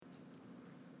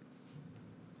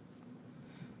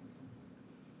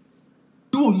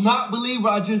will not believe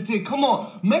what I just did. Come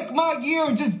on, make my year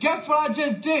and just guess what I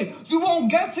just did. You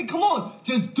won't guess it? Come on,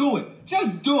 just do it.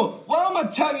 Just do it. Well, I'm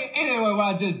gonna tell you anyway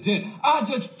what I just did. I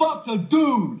just fucked a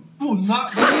dude. You will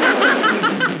not believe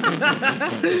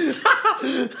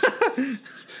it.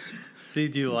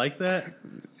 Did you like that?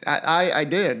 I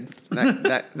did.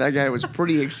 That guy was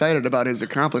pretty excited about his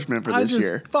accomplishment for this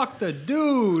year. I just fucked a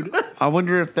dude. I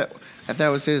wonder if that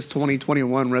was his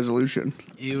 2021 resolution.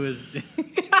 He was.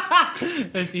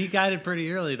 He got it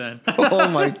pretty early then. Oh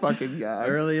my fucking god!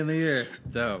 Early in the year.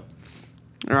 So.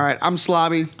 All right, I'm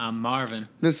Slobby. I'm Marvin.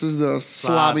 This is the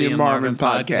Slobby and Marvin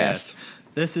podcast.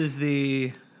 This is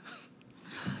the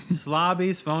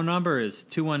Slobby's phone number is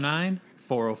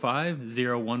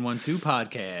 219-405-0112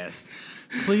 podcast.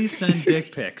 Please send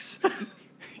dick pics.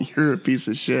 You're a piece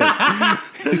of shit. I'm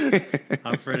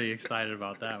pretty excited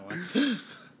about that one.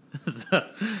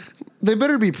 They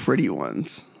better be pretty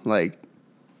ones. Like,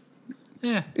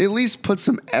 yeah. At least put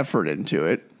some effort into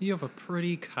it. You have a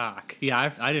pretty cock.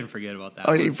 Yeah, I didn't forget about that.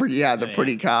 Oh, the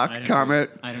pretty cock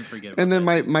comment. I didn't forget about and then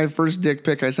that. my first dick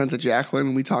pic I sent to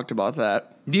Jacqueline, we talked about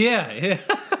that. Yeah.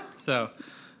 So,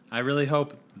 I really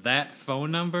hope that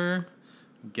phone number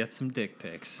gets some dick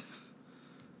pics.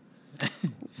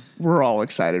 We're all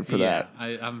excited for that.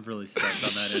 I'm really stoked on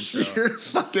that intro. You're a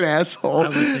fucking asshole. I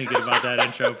was thinking about that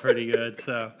intro pretty good,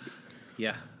 so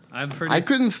yeah. I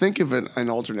couldn't think of an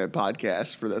alternate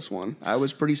podcast for this one. I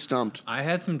was pretty stumped. I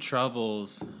had some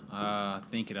troubles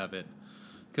thinking of it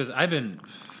because I've been,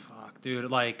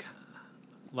 dude, like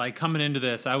coming into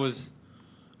this, I was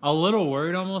a little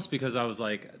worried almost because I was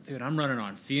like, dude, I'm running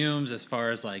on fumes as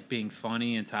far as like being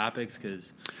funny and topics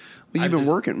because. Well, you've been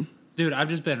working. Dude, I've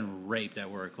just been raped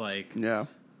at work, like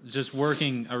just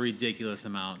working a ridiculous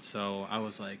amount. So I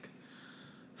was like,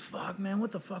 fuck, man,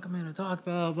 what the fuck am I gonna talk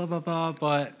about? Blah blah blah.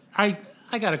 But I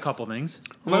got a couple things.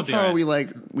 Well, that's how we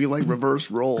like reverse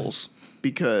roles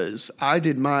because I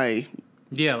did my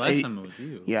last time it was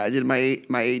you. Yeah, I did my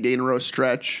 8-day in a row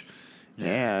stretch,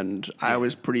 and I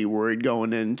was pretty worried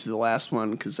going into the last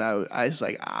one because I was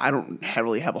like, I don't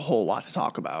really have a whole lot to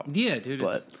talk about. Yeah, dude.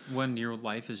 But it's when your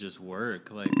life is just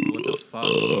work, like what the fuck?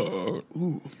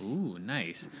 Ooh,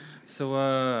 nice.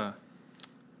 So,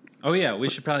 oh yeah, we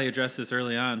should probably address this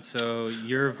early on. So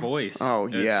your voice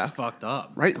is fucked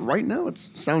up. Right now it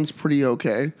sounds pretty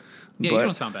okay. Yeah, but you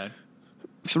don't sound bad.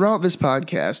 Throughout this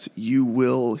podcast, you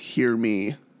will hear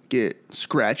me get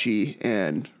scratchy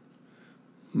and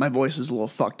my voice is a little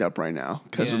fucked up right now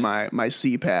because of my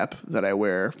CPAP that I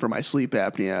wear for my sleep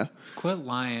apnea. Quit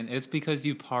lying. It's because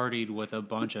you partied with a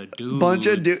bunch of dudes.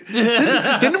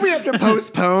 Didn't we have to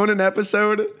postpone an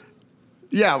episode?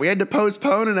 Yeah, we had to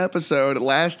postpone an episode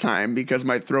last time because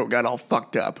my throat got all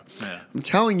fucked up. Yeah. I'm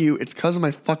telling you, it's because of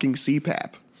my fucking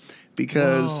CPAP.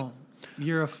 Because... Whoa.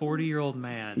 You're a 40-year-old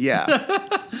man.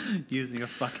 Yeah. Using a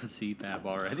fucking CPAP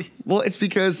already. Well, it's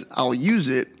because I'll use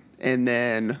it and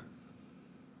then,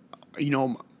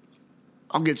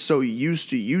 I'll get so used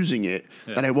to using it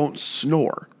that I won't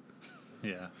snore.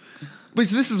 Yeah. At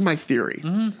least this is my theory.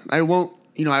 Mm-hmm. I won't,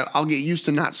 I'll get used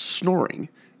to not snoring.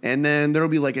 And then there'll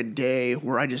be like a day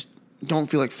where I just don't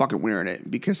feel like fucking wearing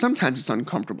it because sometimes it's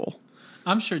uncomfortable.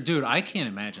 I'm sure, dude, I can't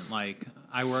imagine. Like,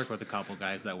 I work with a couple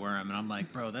guys that wear them, and I'm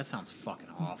like, bro, that sounds fucking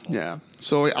awful. Yeah.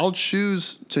 So I'll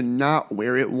choose to not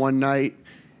wear it one night,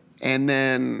 and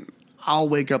then I'll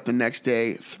wake up the next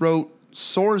day, throat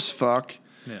sore as fuck,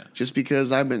 just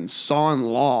because I've been sawing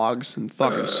logs and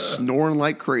fucking snoring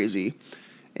like crazy.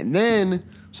 And then,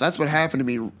 so that's what happened to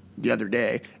me the other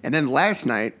day. And then last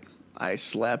night, I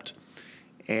slept,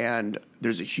 and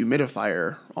there's a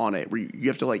humidifier on it where you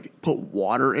have to like put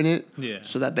water in it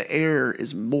so that the air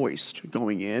is moist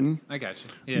going in. I got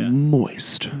you. Yeah.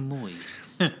 Moist.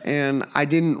 And I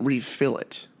didn't refill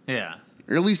it. Yeah.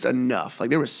 Or at least enough. Like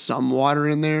there was some water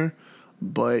in there,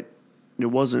 but it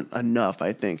wasn't enough,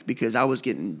 I think, because I was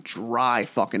getting dry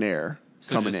fucking air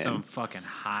coming in. Some fucking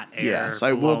hot air. Yeah, so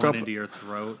I woke up into your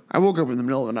throat. I woke up in the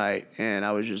middle of the night and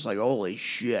I was just like, holy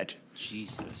shit.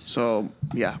 Jesus. So,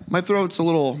 yeah, my throat's a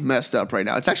little messed up right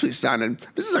now. It's actually this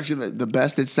is actually the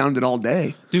best it's sounded all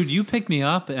day. Dude, you picked me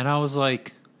up and I was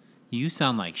like, you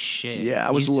sound like shit. Yeah,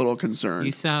 I was a little concerned.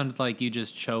 You sound like you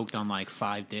just choked on like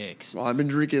 5 dicks. Well, I've been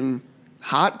drinking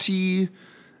hot tea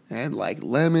and like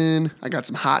lemon. I got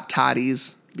some hot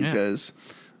toddies because,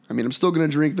 I'm still going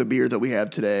to drink the beer that we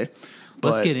have today.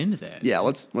 But let's get into that. Yeah,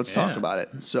 let's talk about it.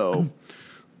 So,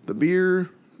 the beer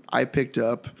I picked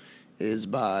up is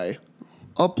by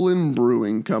Upland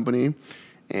Brewing Company,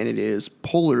 and it is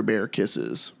Polar Bear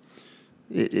Kisses.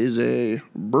 It is a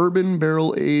bourbon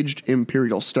barrel-aged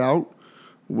imperial stout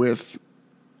with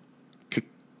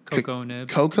Cocoa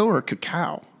nibs. Cocoa or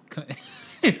cacao?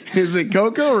 It's Is it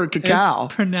cocoa or cacao?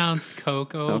 It's pronounced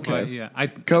cocoa, Okay. but yeah,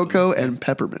 Cocoa and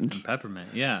peppermint. Peppermint,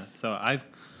 yeah. So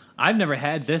I've never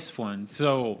had this one.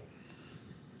 So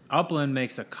Upland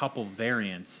makes a couple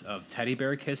variants of teddy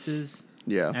bear kisses.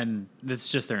 Yeah. And this is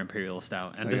just their imperial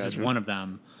stout, and I this is gotcha. one of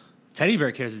them. Teddy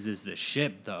bear kisses is the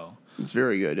shit though. It's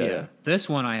very good. Yeah. This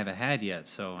one I haven't had yet,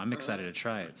 so I'm excited to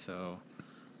try it. So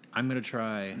I'm gonna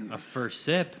try a first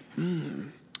sip.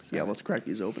 Yeah. Let's crack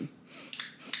these open.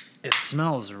 It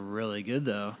smells really good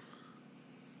though.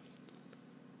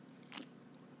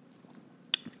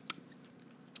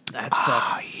 That's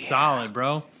fucking solid,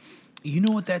 bro. You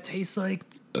know what that tastes like?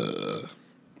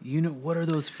 You know what are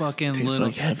those fucking Tastes little?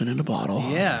 like heaven in a bottle.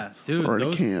 Yeah, dude. Or in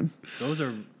those, a can.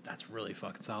 That's really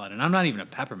fucking solid. And I'm not even a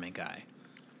peppermint guy.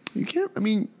 You can't. I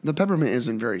mean, the peppermint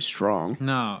isn't very strong.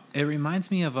 No, it reminds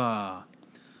me of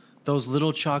those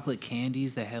little chocolate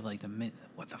candies that have like the mint.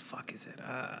 What the fuck is it?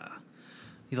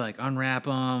 You like unwrap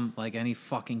them like any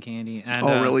fucking candy. And,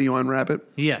 Oh, really? You unwrap it?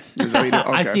 Yes. Is that what you do?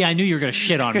 I Okay. see. I knew you were gonna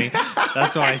shit on me.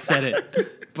 That's why I said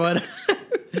it. But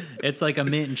it's like a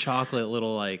mint and chocolate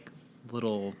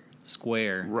little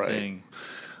square Right. thing.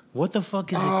 What the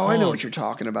fuck is it Oh, called? I know what you're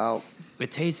talking about.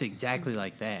 It tastes exactly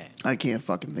like that. I can't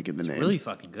fucking think of the name. Really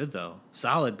fucking good though.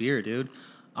 Solid beer, dude.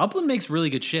 Upland makes really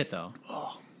good shit though.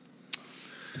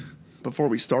 Before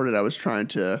we started, I was trying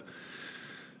to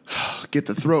get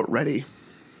the throat ready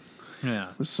Yeah.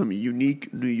 with some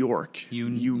unique New York.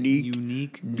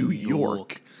 Unique New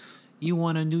York. You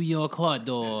want a New York hot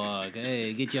dog?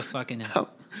 Hey, get your fucking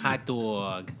hot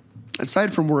dog.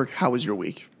 Aside from work, how was your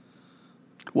week?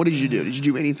 What did you do? Did you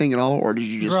do anything at all, or did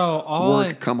you just Bro,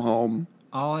 work, come home?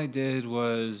 All I did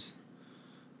was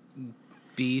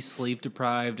be sleep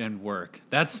deprived and work.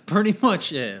 That's pretty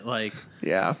much it. Like,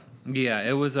 Yeah. yeah,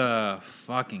 it was a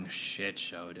fucking shit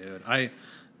show, dude.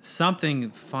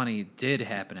 Something funny did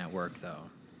happen at work though.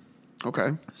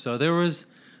 Okay. So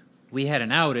we had an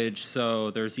outage,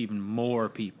 so there's even more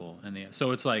people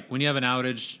so it's like when you have an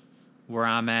outage where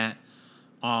I'm at,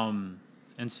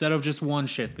 instead of just one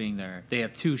shift being there, they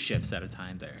have 2 shifts at a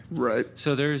time there. Right.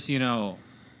 So there's,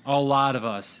 a lot of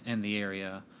us in the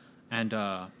area, and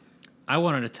I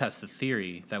wanted to test the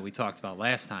theory that we talked about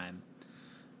last time,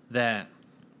 that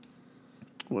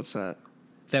What's that?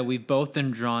 we've both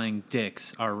been drawing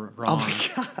dicks Oh wrong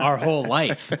our whole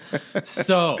life.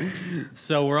 So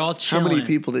we're all How chilling. many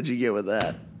people did you get with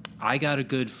that? I got a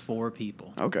good 4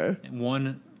 people. Okay.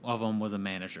 One of them was a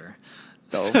manager.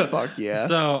 Oh, fuck yeah.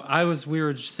 So we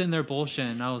were just sitting there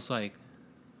bullshitting, and I was like,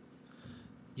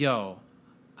 yo,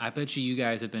 I bet you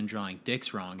guys have been drawing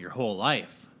dicks wrong your whole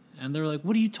life. And they're like,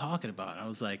 what are you talking about? I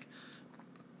was like,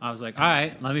 all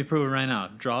right, let me prove it right now.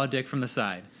 Draw a dick from the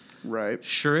side. Right.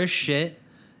 Sure as shit,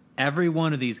 every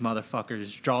one of these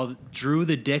motherfuckers drew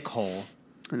the dick hole.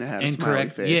 And it had a smiley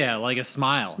face. Yeah, like a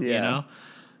smile, Yeah.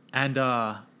 And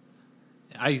I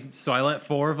let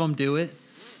 4 of them do it.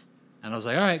 And I was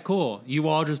like, all right, cool. You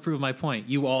all just proved my point.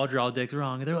 You all draw dicks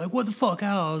wrong. And they're like, what the fuck?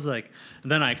 How? I was like,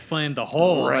 and then I explained the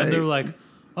whole, Right. and they were like,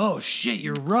 oh shit,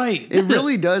 you're right. It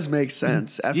really does make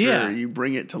sense after Yeah. you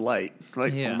bring it to light.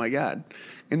 Like, Yeah. oh my God.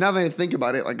 And now that I think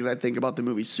about it, like, as I think about the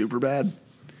movie Superbad,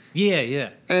 Yeah.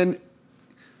 and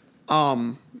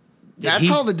that's he-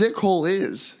 how the dick hole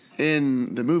is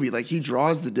in the movie. Like, he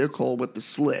draws the dick hole with the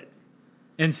slit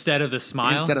Instead of the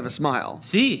smile. instead of a smile.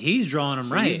 See, he's drawing them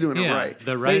So right. he's doing it Yeah. right.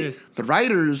 The writers, The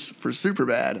writers for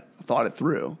Superbad thought it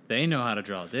through. they know how to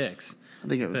draw dicks. I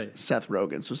think it was They- Seth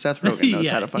Rogen. So Seth Rogen knows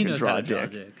Yeah, how to he fucking knows draw how a to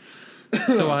dick.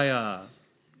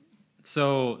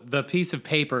 So the piece of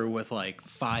paper with like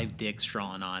 5 dicks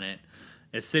drawn on it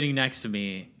is sitting next to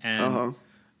me, and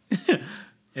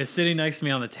it's sitting next to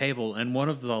me on the table, and one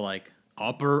of the like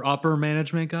upper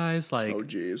management guys, like Oh,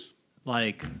 jeez.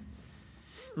 like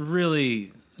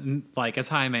really like as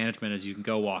high management as you can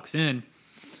go, walks in,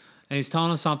 and he's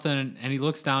telling us something, and he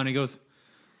looks down and he goes,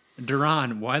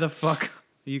 Duran, why the fuck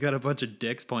you got a bunch of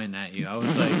dicks pointing at you? I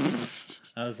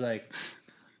was like,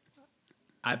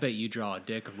 I bet you draw a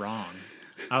dick wrong.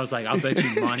 I was like, I'll bet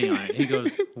you money on it. He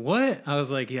goes, what? I was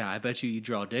like, yeah, I bet you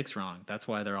draw dicks wrong. That's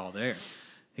why they're all there.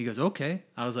 He goes, okay.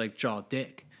 I was like, draw a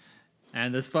dick.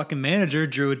 And this fucking manager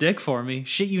drew a dick for me.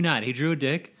 Shit you not. He drew a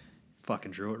dick.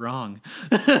 Fucking drew it wrong.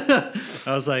 I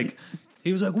was like,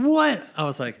 he was like, what? I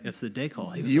was like, it's the dick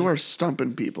hole. He was You like, are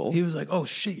stumping people. He was like, oh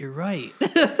shit, you're right.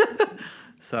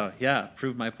 So yeah,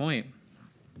 proved my point.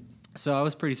 So I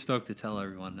was pretty stoked to tell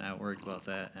everyone at work about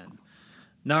that. And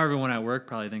now everyone at work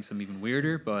probably thinks I'm even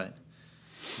weirder, but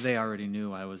they already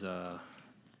knew I was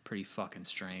pretty fucking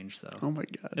strange. So Oh my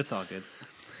God. it's all good.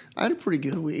 I had a pretty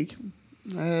good week.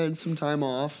 I had some time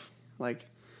off. Like,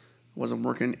 Wasn't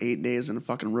working 8 days in a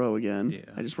fucking row again. Yeah.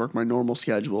 I just worked my normal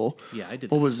schedule. Yeah, I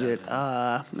did. What the was 7. it?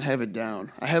 I have it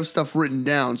down. I have stuff written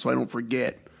down so I don't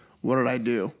forget. What did I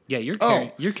do? Yeah,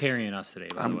 you're carrying us today,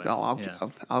 by the way.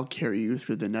 I'll carry you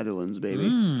through the Netherlands,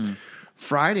 baby.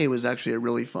 Friday was actually a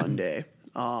really fun day.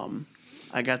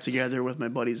 I got together with my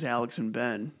buddies Alex and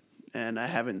Ben, and I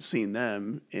haven't seen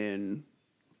them in...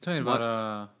 Talking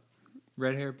about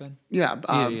red hair, Ben? Yeah,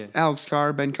 yeah. Alex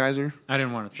Carr, Ben Kaiser. I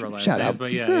didn't want to throw last Shout names, out.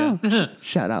 but yeah.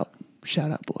 Shout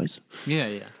out, boys.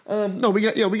 Yeah. No, we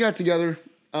got together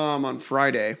on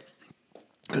Friday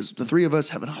because the three of us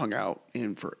haven't hung out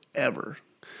in forever.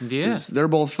 Yeah. 'Cause they're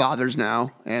both fathers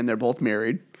now, and they're both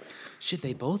married. Shit,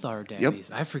 they both are daddies.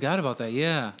 Yep. I forgot about that,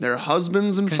 yeah. They're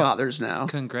husbands and fathers now.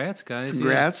 Congrats, guys.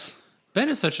 Congrats. Yeah. Ben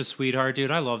is such a sweetheart, dude.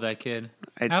 I love that kid.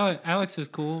 Alex is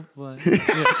cool, but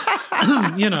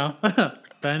you know,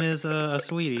 Ben is a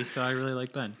sweetie, so I really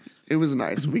like Ben. It was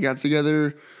nice. We got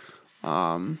together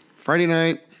Friday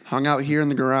night, hung out here in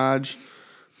the garage,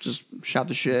 just shot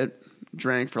the shit,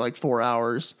 drank for like 4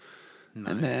 hours.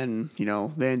 Nice. And then,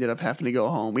 they ended up having to go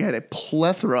home. We had a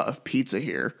plethora of pizza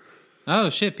here.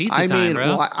 Oh, shit, pizza time,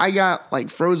 bro. Well, I got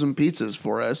like frozen pizzas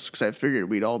for us because I figured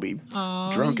we'd all be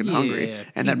drunk and hungry.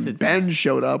 And then Ben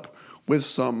showed up with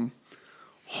some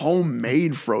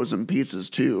homemade frozen pizzas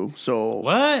too. So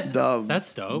what?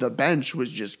 That's dope. The bench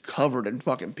was just covered in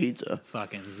fucking pizza.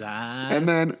 Fucking zaz. And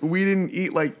then we didn't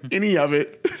eat like any of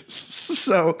it.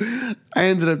 So I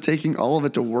ended up taking all of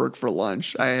it to work for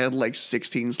lunch. I had like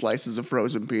 16 slices of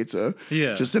frozen pizza.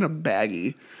 Yeah. Just in a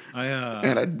baggie.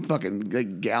 And a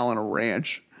fucking gallon of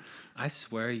ranch. I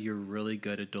swear you're really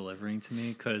good at delivering to me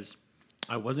because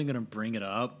I wasn't going to bring it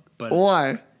up. But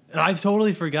why? I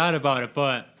totally forgot about it,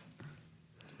 but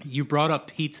you brought up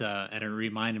pizza and it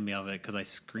reminded me of it because I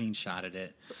screenshotted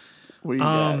it. What do you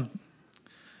got?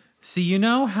 See, you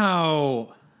know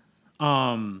how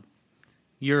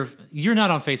you're not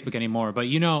on Facebook anymore, but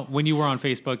when you were on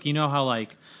Facebook, you know how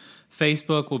like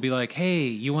Facebook will be like, hey,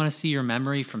 you want to see your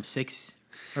memory from 6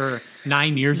 or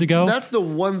 9 years ago? That's the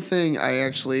one thing I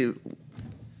actually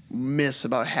miss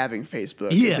about having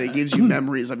Facebook. Yeah. Is it gives you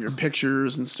memories of your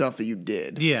pictures and stuff that you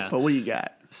did. Yeah. But what do you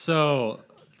got? So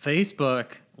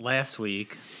Facebook last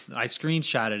week, I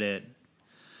screenshotted it.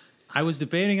 I was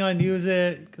debating on use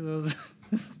it because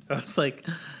I was like,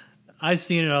 I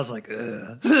seen it. I was like,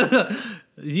 ugh.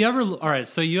 You ever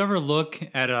look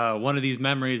at one of these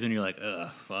memories and you're like, ugh,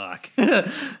 fuck.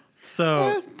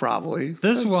 So probably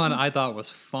this one I thought was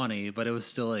funny, but it was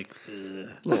still like a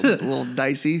little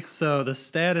dicey. So the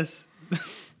status,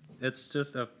 it's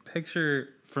just a picture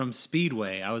from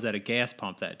Speedway. I was at a gas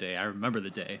pump that day. I remember the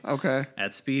day. Okay.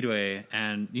 At Speedway,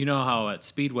 and you know how at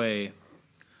Speedway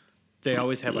they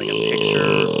always have like a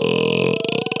picture.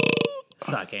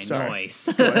 Fucking noise.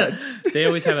 They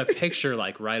always have a picture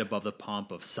like right above the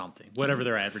pump of something, whatever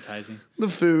they're advertising. The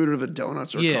food or the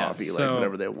donuts or coffee, like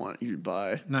whatever they want you to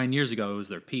buy. 9 years ago, it was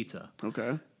their pizza.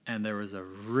 Okay. And there was a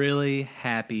really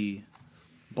happy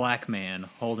black man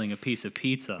holding a piece of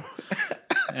pizza.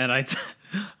 And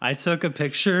I took a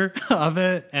picture of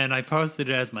it and I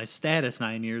posted it as my status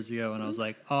 9 years ago. And I was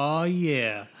like, oh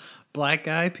yeah, black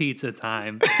guy pizza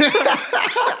time.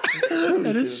 And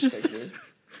it's just this.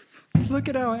 Look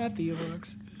at how happy he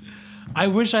looks. I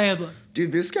wish I had...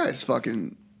 Dude, this guy's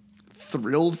fucking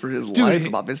thrilled for his life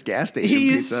about this gas station pizza.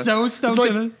 He is so stoked.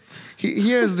 Like,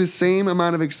 he has the same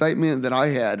amount of excitement that I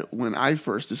had when I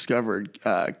first discovered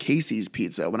Casey's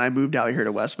Pizza when I moved out here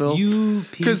to Westville. You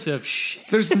piece of shit.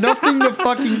 There's nothing to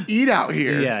fucking eat out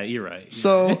here. Yeah, you're right.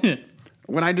 So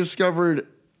when I discovered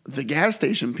the gas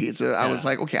station pizza, I was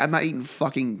like, okay, I'm not eating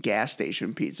fucking gas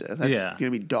station pizza. That's going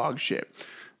to be dog shit.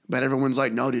 But everyone's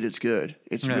like, no, dude, it's good.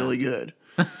 It's really good.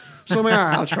 So I'm like, all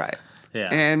right, I'll try it. Yeah.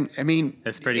 And, I mean,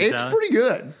 it's pretty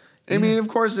good. I mean, of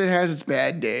course, it has its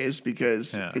bad days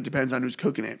because it depends on who's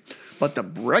cooking it. But the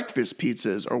breakfast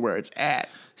pizzas are where it's at.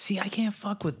 See, I can't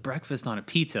fuck with breakfast on a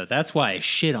pizza. That's why I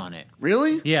shit on it.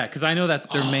 Really? Yeah, because I know that's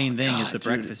their main thing is the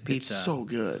breakfast pizza. It's so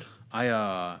good.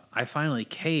 I finally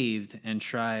caved and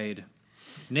tried.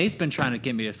 Nate's been trying to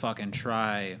get me to fucking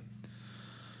try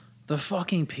the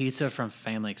fucking pizza from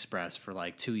Family Express for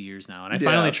like 2 years now. And I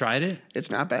finally tried it.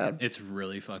 It's not bad. It's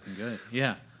really fucking good.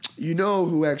 Yeah. You know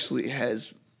who actually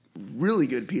has really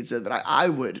good pizza that I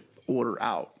would order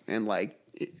out and like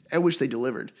I wish they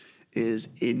delivered is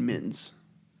Inman's.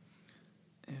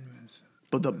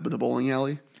 But the bowling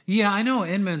alley? Yeah, I know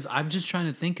Inman's. I'm just trying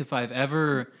to think if I've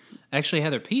ever actually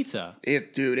had their pizza.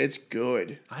 Dude, it's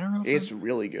good. I don't know. It's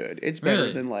really good. It's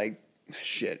better than like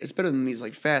shit. It's better than these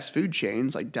like fast food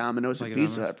chains like Domino's and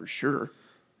Pizza Hut for sure.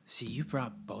 See, you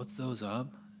brought both those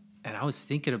up, And I was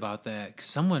thinking about that, 'cause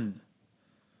someone,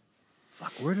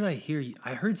 fuck, where did I hear?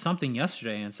 I heard something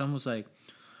yesterday, and someone was like,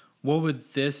 what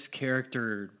would this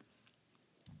character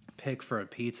pick for a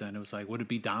pizza? And it was like, would it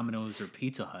be Domino's or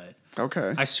Pizza Hut?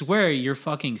 Okay. I swear you're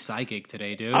fucking psychic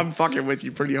today, dude. I'm fucking with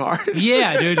you pretty hard.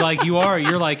 Yeah, dude, like you are.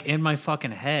 You're like in my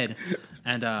fucking head.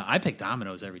 And I pick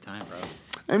Domino's every time, bro.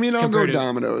 I mean, I'll go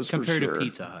Domino's for sure. Compared to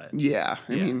Pizza Hut. Yeah,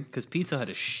 I mean, because Pizza Hut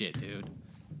is shit, dude.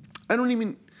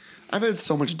 I've had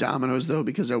so much Domino's though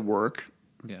because at work.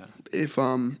 Yeah. If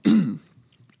sorry,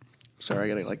 I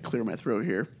gotta like clear my throat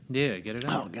here. Yeah, get it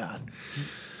out. Oh God.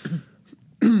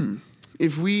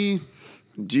 If we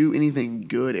do anything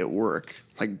good at work,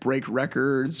 like break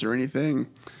records or anything,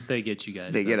 they get you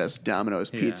guys. They get us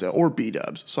Domino's pizza or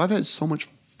B-dubs. So I've had so much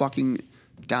fucking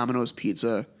Domino's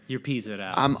pizza. You're pizzaed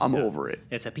out. I'm over it.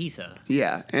 It's a pizza.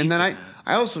 Yeah, and then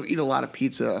I also eat a lot of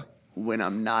pizza when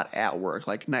I'm not at work,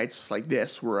 like nights like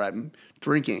this where I'm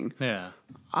drinking. Yeah,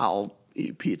 I'll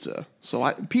eat pizza.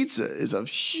 So pizza is a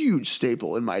huge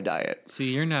staple in my diet. See,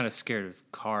 you're not as scared of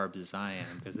carbs as I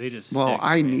am because they just. Well,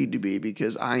 I need to be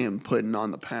because I am putting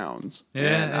on the pounds.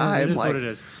 Yeah, it is what it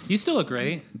is. You still look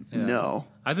great. Yeah. No,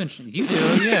 you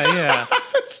do. Yeah.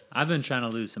 I've been trying to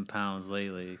lose some pounds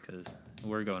lately because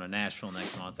we're going to Nashville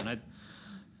next month, and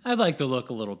I'd like to look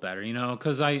a little better,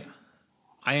 because I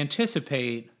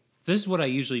anticipate. This is what I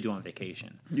usually do on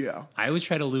vacation. Yeah. I always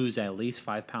try to lose at least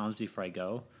 5 pounds before I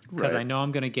go because I know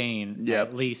I'm going to gain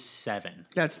at least 7.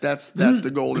 That's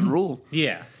the golden rule.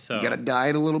 Yeah. So you got to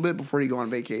diet a little bit before you go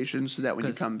on vacation so that when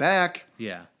you come back,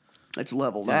 it's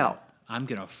leveled out. I'm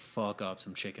going to fuck up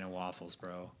some chicken and waffles,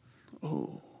 bro.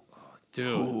 Oh.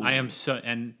 Dude, I am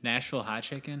and Nashville hot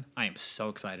chicken, I am so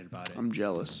excited about it. I'm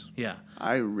jealous. Yeah.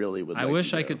 I really would like I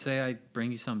wish to I could say I'd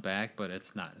bring you some back, but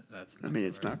it's not. It's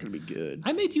not going to be good.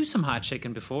 I made you some hot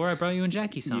chicken before. I brought you and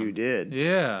Jackie some. You did.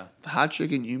 Yeah. The hot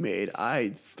chicken you made, I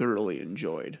thoroughly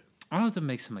enjoyed. I'll have to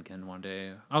make some again one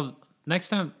day. Next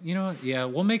time, you know what? Yeah,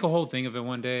 we'll make a whole thing of it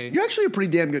one day. You're actually a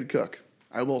pretty damn good cook,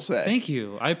 I will say. Thank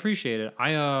you. I appreciate it.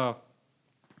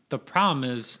 The problem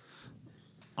is,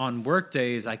 on work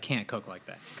days, I can't cook like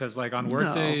that. Because, on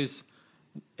work days,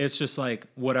 it's just,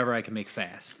 whatever I can make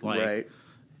fast. Right.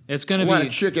 It's going to be... A lot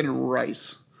of chicken and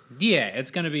rice. Yeah, it's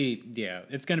going to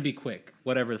be quick.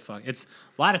 Whatever the fuck. It's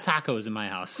a lot of tacos in my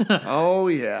house. Oh,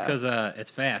 yeah. Because it's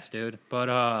fast, dude.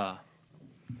 But,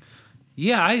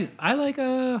 yeah, I like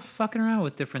fucking around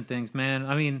with different things, man.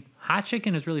 I mean, hot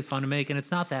chicken is really fun to make, and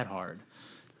it's not that hard.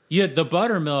 Yeah, the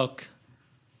buttermilk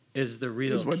is the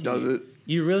real Is what key. does it.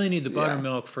 You really need the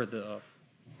buttermilk for the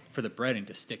breading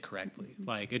to stick correctly.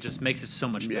 It just makes it so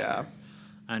much better. Yeah.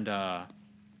 And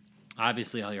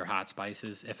obviously all your hot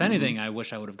spices. If anything, I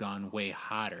wish I would have gone way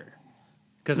hotter.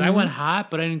 Because I went hot,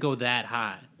 but I didn't go that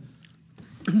hot.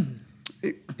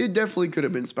 It definitely could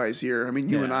have been spicier. I mean,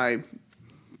 you and I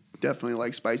definitely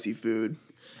like spicy food.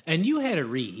 And you had it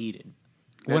reheated.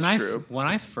 That's true. When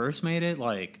I first made it,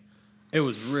 it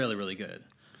was really, really good.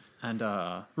 And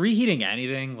reheating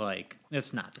anything,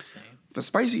 it's not the same. The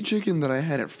spicy chicken that I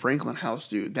had at Franklin House,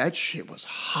 dude, that shit was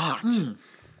hot.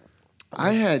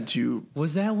 I had to...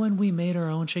 Was that when we made our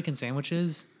own chicken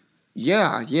sandwiches?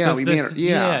 Yeah, we made it.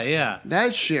 Yeah.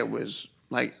 That shit was,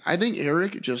 I think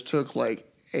Eric just took, a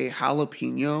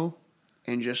jalapeno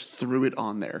and just threw it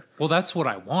on there. Well, that's what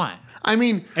I want. I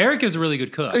mean... Eric is a really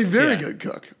good cook. A very good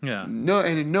cook. Yeah. No,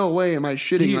 and in no way am I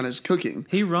shitting on his cooking.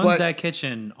 He runs that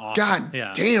kitchen awesome.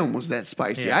 God damn, was that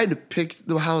spicy. Yeah. I had to pick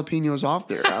the jalapenos off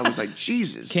there. I was like,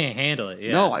 Jesus. Can't handle it.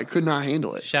 Yeah. No, I could not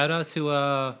handle it. Shout out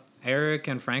to Eric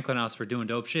and Franklin House for doing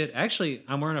dope shit. Actually,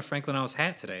 I'm wearing a Franklin House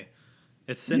hat today.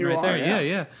 It's sitting right there.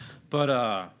 Yeah.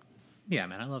 But, yeah,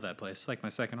 man, I love that place. It's like my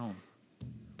second home.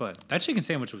 But that chicken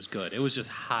sandwich was good. It was just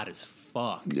hot as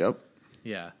fuck. Yep.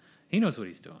 Yeah. He knows what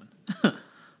he's doing.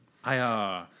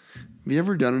 Have you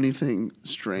ever done anything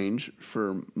strange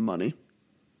for money?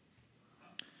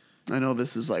 I know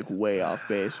this is way off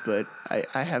base, but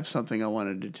I have something I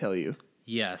wanted to tell you.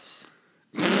 Yes.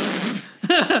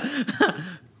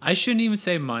 I shouldn't even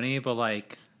say money, but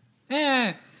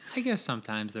I guess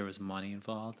sometimes there was money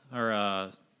involved. Or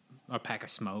a pack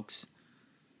of smokes.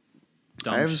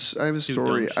 I have a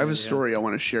story. I have a story I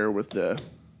want to share with the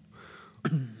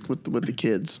with the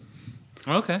kids.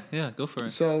 Okay, yeah, go for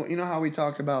it. So you know how we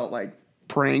talked about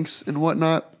pranks and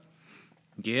whatnot?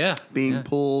 Yeah, being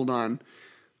pulled on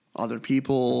other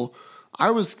people.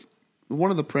 One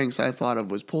of the pranks I thought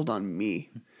of was pulled on me,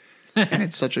 and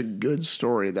it's such a good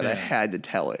story that I had to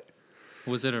tell it.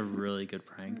 Was it a really good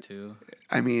prank too?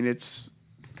 I mean, it's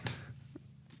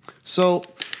so.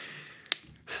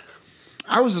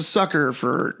 I was a sucker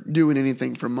for doing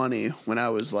anything for money when I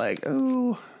was I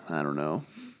don't know,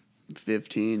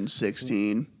 15,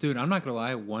 16. Dude, I'm not gonna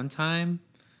lie. One time,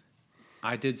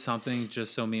 I did something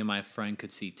just so me and my friend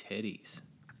could see titties.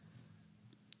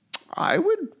 I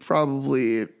would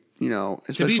probably,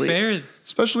 especially, to be fair,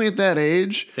 especially at that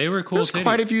age, they were cool. There's titties.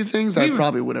 quite a few things I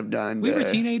probably would have done. We were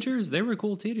teenagers. They were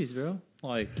cool titties, bro.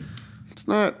 Like, it's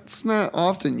not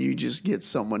often you just get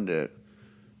someone to,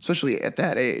 especially at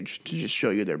that age, to just show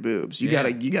you their boobs. You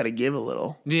gotta give a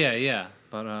little. Yeah.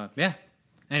 But yeah.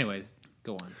 Anyways,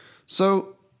 go on.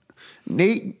 So,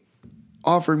 Nate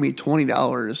offered me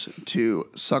 $20 to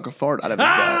suck a fart out of his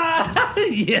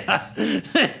butt.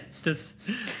 Yeah. Just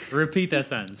repeat that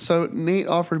sentence. So Nate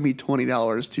offered me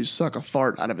 $20 to suck a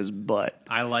fart out of his butt.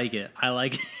 I like it.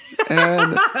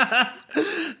 And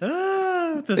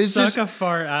to suck a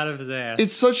fart out of his ass.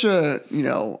 It's such a,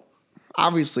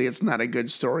 obviously it's not a good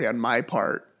story on my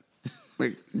part.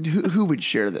 Like, who would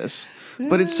share this?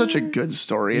 But it's such a good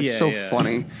story. It's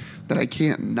funny that I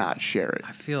can't not share it.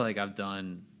 I feel like I've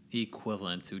done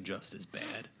equivalent to just as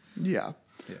bad. Yeah.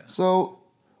 So,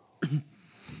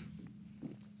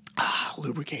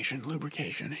 lubrication.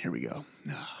 Here we go.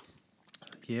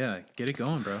 Yeah, get it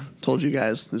going, bro. Told you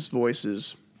guys, this voice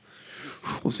is...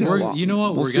 We'll see how long. You know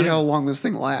what? We'll see how long this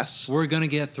thing lasts. We're going to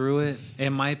get through it. It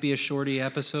might be a shorty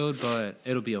episode, but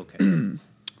it'll be okay.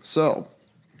 So,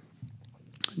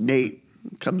 Nate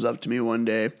comes up to me one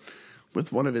day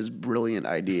with one of his brilliant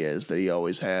ideas that he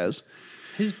always has.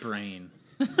 His brain.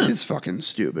 It's fucking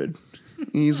stupid.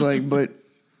 He's like,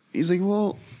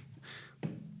 well,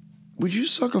 would you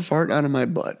suck a fart out of my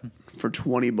butt for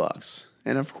 $20?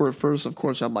 And of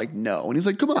course, I'm like, no. And he's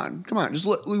like, come on, just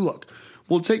look.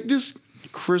 We'll take this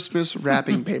Christmas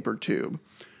wrapping paper tube.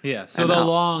 Yeah, so the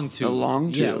long tube. The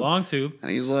long tube. Yeah, long tube.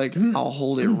 And he's like, I'll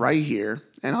hold it right here,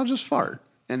 and I'll just fart.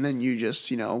 And then you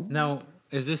just, Now,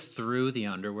 is this through the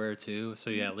underwear, too?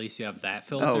 So at least you have that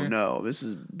filter? Oh, no. This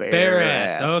is bare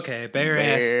ass. Okay, bare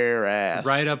ass. Bare ass.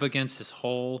 Right up against his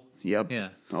hole. Yep. Yeah.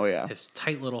 Oh, yeah. His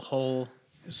tight little hole.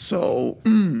 So,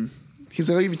 he's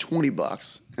like, I'll give you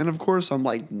 $20. And of course, I'm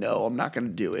like, no, I'm not going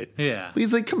to do it. Yeah. But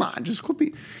he's like, come on, just quit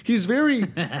me. He's very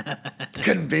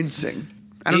convincing.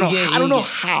 I don't know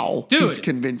how he's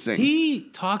convincing. He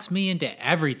talks me into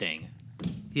everything.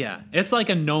 Yeah. It's like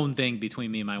a known thing between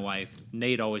me and my wife.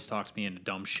 Nate always talks me into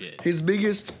dumb shit. His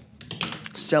biggest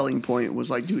selling point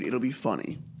was like, dude, it'll be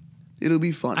funny. It'll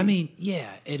be funny. I mean, yeah,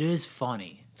 it is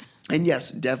funny. And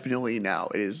yes, definitely now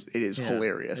it is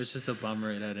hilarious. It's just a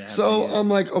bummer that it happened. So I'm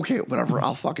like, okay, whatever,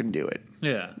 I'll fucking do it.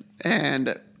 Yeah.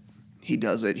 And he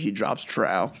does it. He drops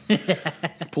trow,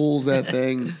 pulls that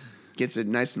thing, gets it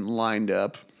nice and lined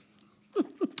up.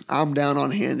 I'm down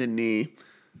on hand and knee,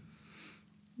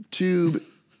 tube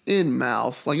in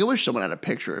mouth. Like, I wish someone had a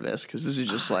picture of this because this is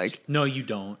just like. No, you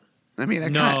don't. I mean,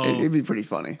 it'd be pretty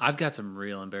funny. I've got some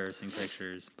real embarrassing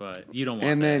pictures, but you don't want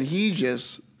And that. then he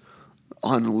just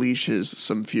unleashes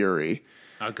some fury.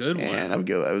 A good one. And that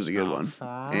was a good one.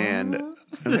 And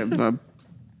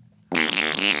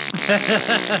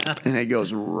it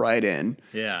goes right in.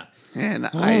 Yeah. And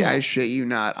I shit you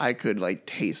not, I could like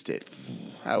taste it.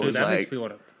 That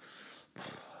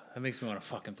makes me want to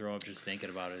fucking throw up just thinking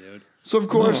about it, dude. So of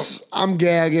course I'm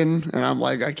gagging, and I'm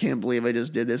like, I can't believe I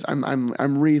just did this. I'm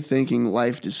rethinking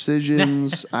life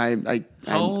decisions. How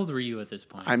old were you at this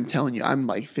point? I'm telling you, I'm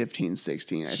like 15,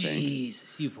 16, I think.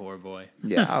 Jesus, you poor boy.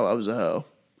 Yeah, I was a hoe.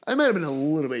 I might have been a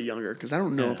little bit younger because I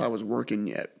don't know if I was working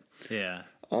yet. Yeah.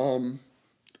 Ooh.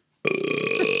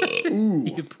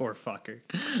 You poor fucker.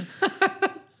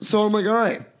 So I'm like, all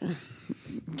right,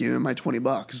 give him my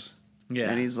 $20. Yeah.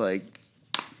 And he's like,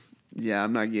 yeah,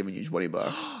 I'm not giving you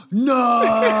 $20.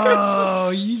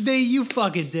 No, you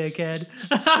fucking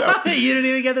dickhead. You didn't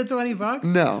even get the $20?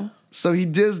 No. So he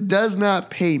does not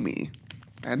pay me.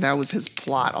 And that was his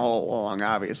plot all along,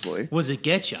 obviously. Was it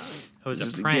get you? It was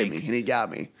Just a to prank. get me, and he got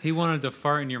me. He wanted to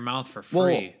fart in your mouth for free.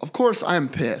 Well, of course I'm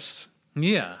pissed.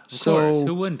 Yeah, of course.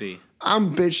 Who wouldn't be?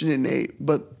 I'm bitching at Nate,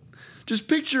 but just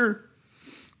picture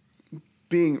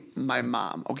being my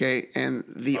mom, okay? And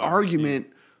the argument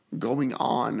going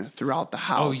on throughout the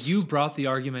house. Oh, you brought the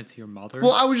argument to your mother?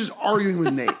 Well, I was just arguing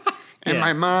with Nate. And Yeah.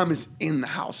 my mom is in the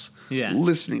house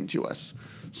listening to us.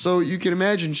 So you can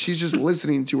imagine she's just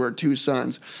listening to her two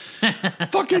sons.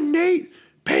 Fucking Nate,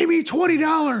 pay me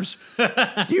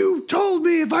 $20. You told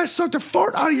me if I sucked a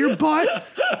fart out of your butt,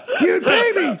 you'd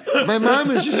pay me. My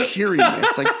mom is just hearing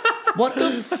this. Like, what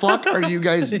the fuck are you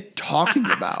guys talking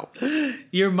about?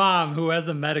 Your mom, who has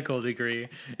a medical degree,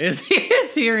 is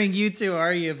hearing you two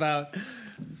argue about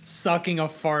sucking a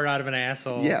fart out of an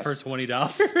asshole for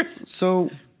 $20. So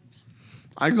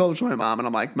I go up to my mom and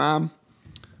I'm like, Mom,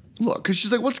 look, because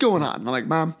she's like, what's going on? And I'm like,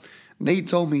 Mom, Nate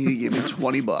told me he'd give me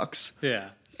 $20 Yeah.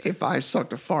 if I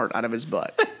sucked a fart out of his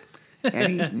butt.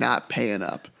 And he's not paying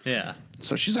up. Yeah.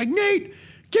 So she's like, Nate,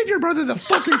 give your brother the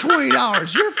fucking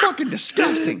 $20. You're fucking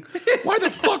disgusting. Why the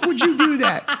fuck would you do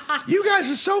that? You guys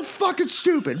are so fucking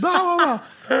stupid. Blah, blah, blah.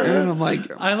 And I'm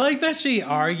like, I like that she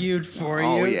argued for you.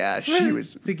 oh, yeah. She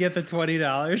was. to get the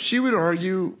 $20. She would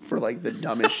argue for like the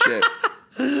dumbest shit.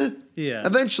 Yeah.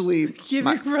 Eventually, Give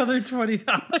your brother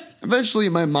 $20. eventually,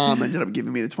 my mom ended up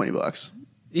giving me the $20.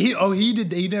 He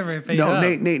did. He never paid No, up.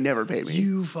 Nate never paid me.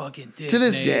 You fucking did. To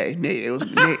this Nate. day, Nate owes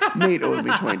me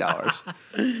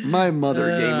 $20. My mother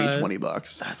gave me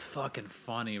 $20. That's fucking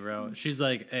funny, bro. She's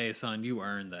like, "Hey, son, you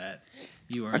earned that.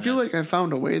 You earned." I feel that. like I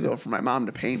found a way though for my mom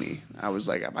to pay me. I was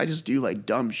like, if I just do like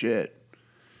dumb shit,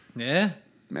 Yeah.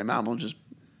 my mom will just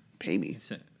pay me.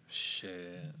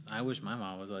 Shit. I wish my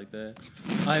mom was like that.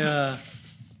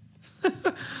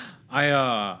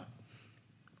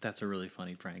 That's a really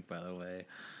funny prank, by the way.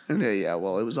 And yeah,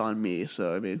 well, it was on me,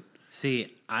 so I mean,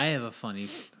 See, I have a funny.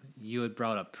 You had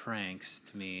brought up pranks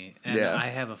to me, and Yeah. I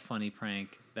have a funny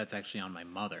prank that's actually on my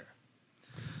mother.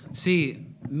 See,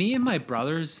 me and my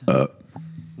brothers,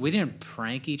 we didn't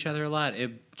prank each other a lot.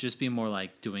 It'd just be more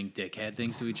like doing dickhead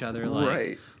things to each other. Like,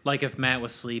 Right. Like if Matt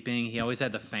was sleeping, he always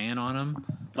had the fan on him,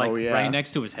 like Oh, yeah. right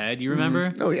next to his head. You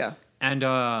remember? oh yeah, And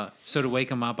so to wake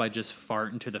him up, I just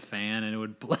fart into the fan, and it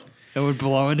would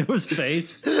blow into his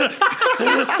face.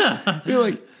 I feel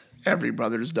like every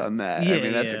brother's done that. I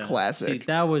mean, that's a See, classic.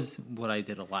 that was what I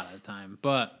did a lot of the time.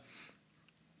 But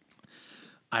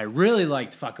I really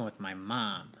liked fucking with my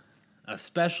mom,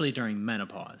 especially during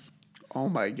menopause. Oh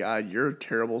my god, you're a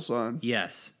terrible son.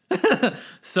 Yes.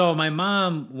 So my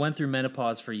mom went through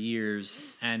menopause for years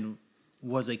and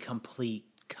was a complete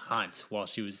cunt while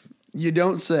she was. You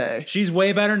don't say. She's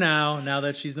way better now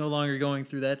that she's no longer going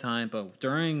through that time. But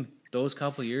during those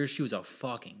couple years, she was a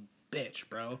fucking bitch,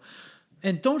 bro.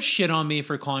 And don't shit on me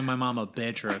for calling my mom a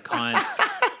bitch or a cunt.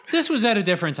 This was at a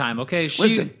different time, okay?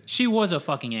 Listen. She was a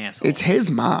fucking asshole. It's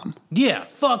his mom. Yeah,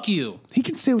 fuck you. He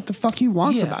can say what the fuck he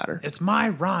wants Yeah, about her. It's my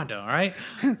Rhonda, all right?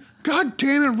 God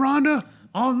damn it, Rhonda.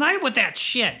 All night with that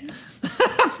shit.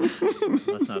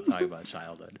 Let's not talk about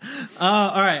childhood.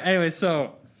 All right, anyway,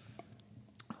 so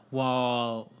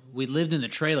while we lived in the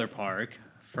trailer park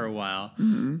for a while,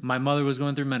 my mother was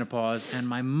going through menopause, and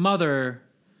my mother,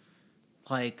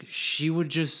 like, she would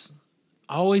just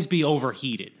always be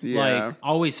overheated. Yeah. Like,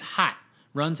 always hot,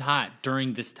 runs hot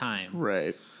during this time.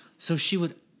 Right. So she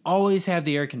would always have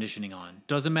the air conditioning on.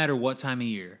 Doesn't matter what time of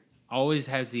year. Always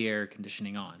has the air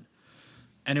conditioning on.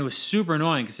 And it was super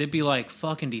annoying because it'd be like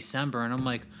fucking December. And I'm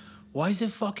like, why is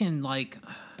it fucking like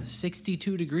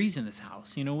 62 degrees in this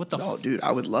house? You know, what the Oh, dude,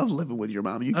 I would love living with your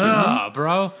mom. You kidding me? Ugh,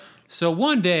 bro. So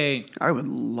one day, I would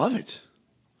love it.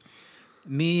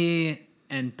 me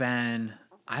and Ben,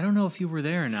 I don't know if you were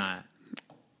there or not.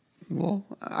 Well,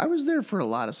 I was there for a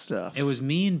lot of stuff. It was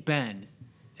me and Ben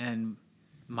and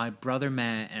my brother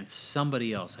Matt and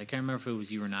somebody else. I can't remember if it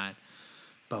was you or not.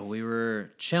 But we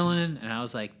were chilling, and I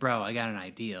was like, bro, I got an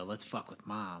idea. Let's fuck with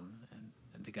mom.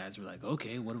 And the guys were like,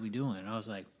 okay, what are we doing? And I was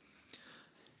like,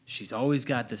 she's always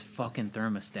got this fucking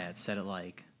thermostat set at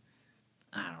like,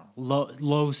 I don't know,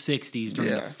 low 60s during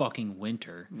the Yeah. fucking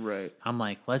winter. Right. I'm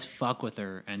like, let's fuck with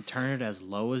her and turn it as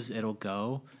low as it'll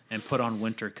go and put on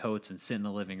winter coats and sit in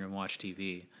the living room and watch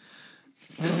TV.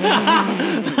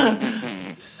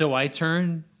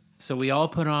 So we all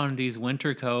put on these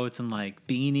winter coats and like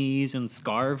beanies and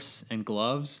scarves and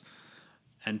gloves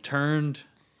and turned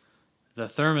the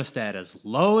thermostat as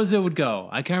low as it would go.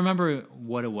 I can't remember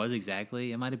what it was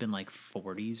exactly. It might have been like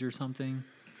 40s or something.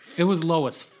 It was low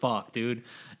as fuck, dude.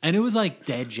 And it was like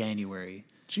dead January.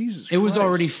 Jesus It was Christ.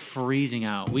 already freezing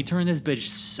out. We turned this bitch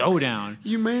so down.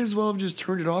 You may as well have just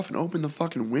turned it off and opened the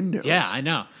fucking windows. Yeah, I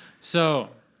know. So,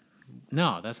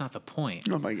 no, that's not the point.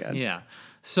 Oh, my God. Yeah.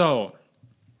 So,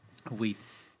 we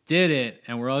did it,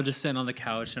 and we're all just sitting on the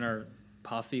couch in our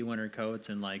puffy winter coats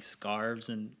and like scarves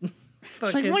and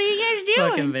It's like, what are you guys doing?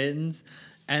 fucking mittens.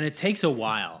 And it takes a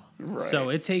while. Right. So,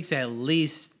 it takes at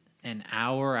least an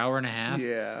hour, hour and a half.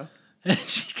 Yeah. And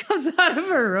she comes out of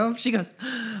her room. She goes,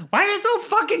 why is it so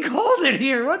fucking cold in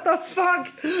here? What the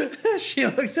fuck? She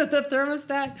looks at the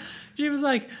thermostat. She was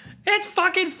like, it's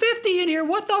fucking 50 in here.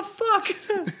 What the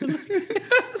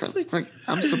fuck? Like,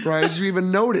 I'm surprised you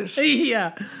even noticed.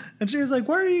 Yeah. And she was like,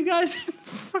 why are you guys in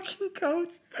fucking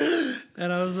coats?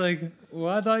 And I was like,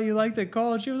 well, I thought you liked it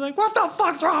cold. She was like, what the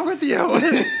fuck's wrong with you?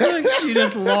 Like, she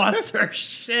just lost her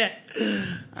shit.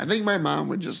 I think my mom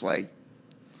would just like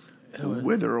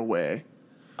wither away.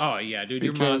 Oh, yeah, dude.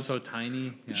 Your Because mom's so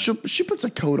tiny. Yeah. She puts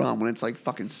a coat on when it's like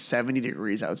fucking 70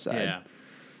 degrees outside. Yeah.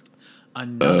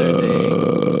 Another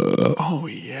thing. Oh,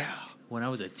 yeah. When I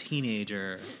was a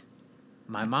teenager,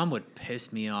 my mom would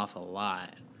piss me off a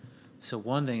lot. So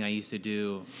one thing I used to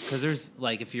do, because there's,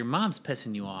 like, if your mom's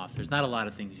pissing you off, there's not a lot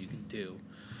of things you can do.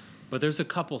 But there's a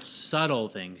couple subtle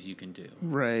things you can do.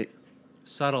 Right.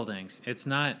 Subtle things. It's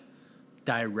not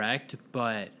direct,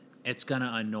 but it's going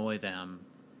to annoy them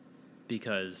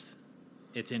because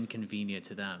it's inconvenient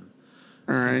to them.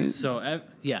 All right. So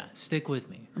yeah, stick with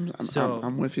me.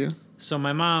 I'm with you. So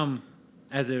my mom,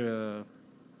 as a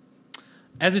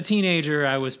teenager,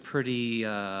 I was pretty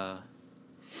dumb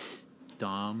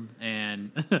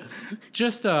and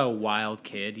just a wild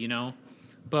kid, you know.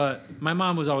 But my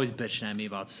mom was always bitching at me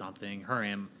about something. Her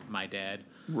and my dad.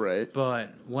 Right.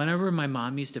 But whenever my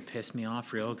mom used to piss me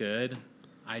off real good,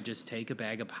 I'd just take a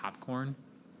bag of popcorn.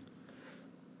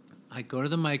 I'd go to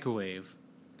the microwave,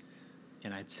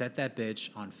 and I'd set that bitch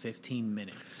on 15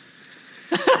 minutes.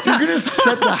 You're going to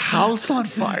set the house on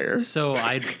fire. So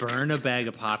I'd burn a bag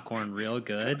of popcorn real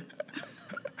good.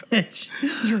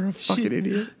 You're a fucking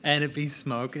idiot. And it'd be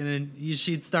smoking, and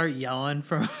she'd start yelling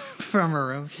from her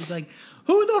room. She's like,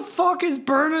 who the fuck is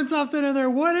burning something in there?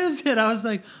 What is it? I was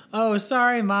like, oh,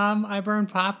 sorry, Mom. I burned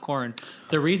popcorn.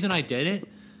 The reason I did it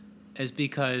is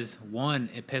because, one,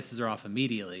 it pisses her off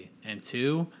immediately. And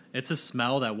two, it's a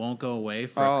smell that won't go away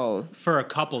for a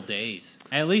couple days.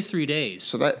 At least 3 days.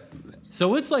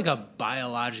 So it's like a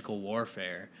biological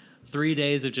warfare. 3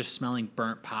 days of just smelling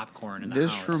burnt popcorn in the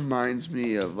house. This reminds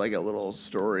me of like a little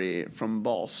story from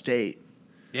Ball State.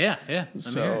 Yeah.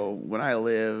 So when I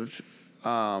lived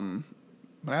in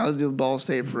Ball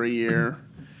State for a year,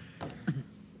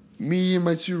 me and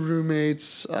my two roommates,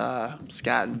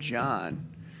 Scott and John.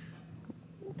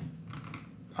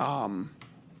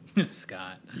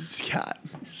 Scott,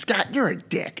 you're a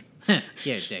dick.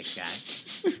 You're a dick, Scott.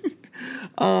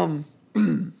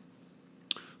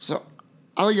 So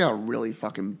I got really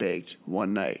fucking baked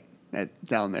one night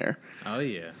down there. Oh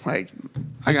yeah. Like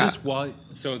this is while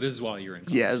you're in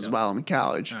college. Yeah, this is while I'm in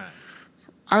college. All right.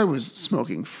 I was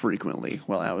smoking frequently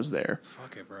while I was there.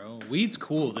 Fuck it, bro. Weed's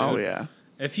cool, dude. Oh yeah.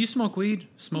 If you smoke weed,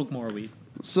 smoke more weed.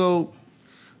 So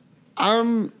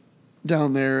I'm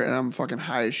down there and I'm fucking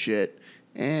high as shit,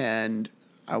 and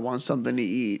I want something to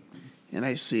eat, and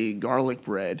I see garlic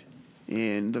bread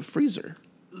in the freezer.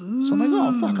 So I'm like,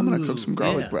 oh fuck, I'm gonna cook some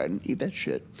garlic bread and eat that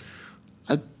shit.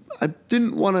 I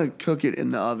didn't want to cook it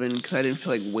in the oven because I didn't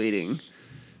feel like waiting,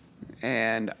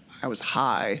 and I was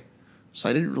high, so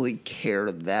I didn't really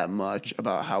care that much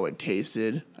about how it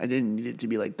tasted. I didn't need it to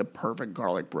be like the perfect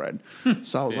garlic bread,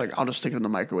 so I was like, I'll just stick it in the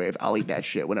microwave. I'll eat that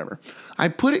shit, whatever. I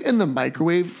put it in the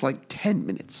microwave for like 10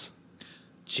 minutes.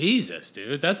 Jesus,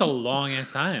 dude, that's a long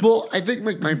ass time. Well, I think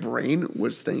my brain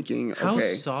was thinking, how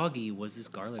okay, soggy was this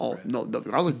garlic bread? Oh no, the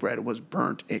garlic bread was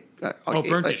burnt.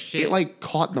 Burnt as shit. It like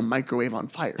caught the microwave on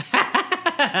fire.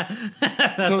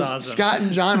 That's so awesome. Scott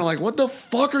and John are like, "What the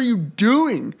fuck are you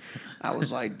doing?" I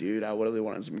was like, "Dude, I really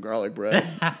wanted some garlic bread."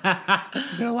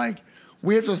 They're like,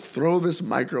 "We have to throw this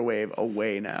microwave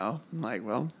away now." I'm like,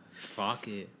 "Well, fuck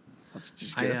it. Let's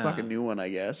just get a fucking new one, I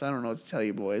guess." I don't know what to tell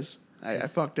you, boys. I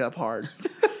fucked up hard.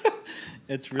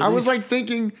 It's really. I was like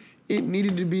thinking it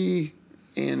needed to be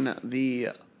in the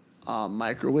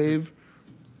microwave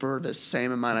for the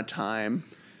same amount of time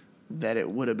that it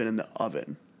would have been in the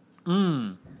oven.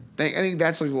 I think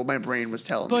that's like what my brain was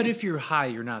telling me. But if you're high,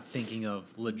 you're not thinking of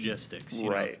logistics.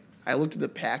 Right. I looked at the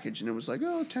package and it was like,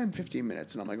 10, 15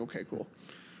 minutes. And I'm like, okay, cool.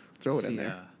 Throw it in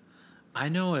there. I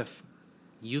know if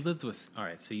you lived with... All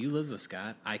right, so you lived with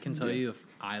Scott. I can tell you if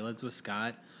I lived with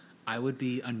Scott, I would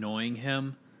be annoying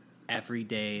him every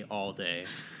day, all day.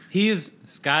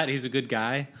 Scott, he's a good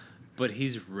guy, but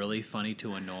he's really funny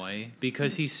to annoy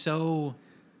because he's so...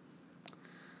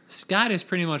 Scott is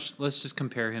pretty much, let's just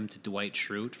compare him to Dwight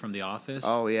Schrute from The Office.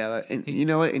 Oh, yeah. And you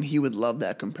know what? And he would love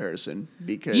that comparison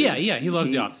because... Yeah, he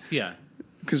loves The Office, yeah.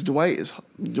 Because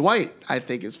Dwight, I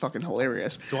think, is fucking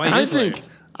hilarious. Hilarious.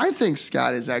 I think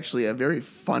Scott is actually a very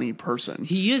funny person.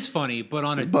 He is funny,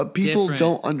 but But people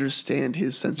don't understand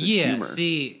his sense of humor. Yeah,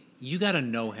 see, you got to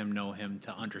know him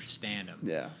to understand him.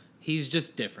 Yeah. He's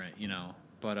just different,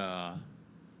 But,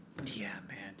 yeah,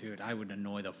 man, dude, I would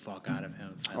annoy the fuck out of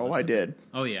him. I did.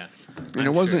 Oh, yeah. And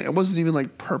it wasn't even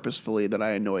like purposefully that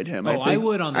I annoyed him. I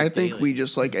would on the I think daily. we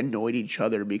just like annoyed each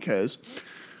other because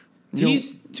you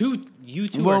two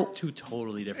are two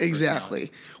totally different Exactly.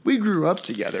 personalities. We grew up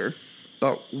together,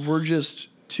 but we're just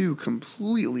two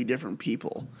completely different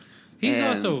people.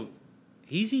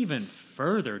 He's even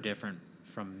further different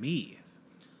from me.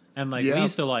 And we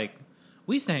used to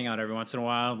hang out every once in a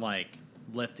while and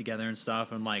lift together and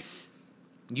stuff, and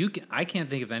I can't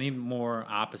think of any more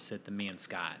opposite than me and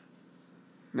Scott.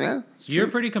 Yeah. You're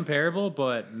pretty comparable,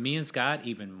 but me and Scott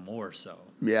even more so.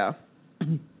 Yeah.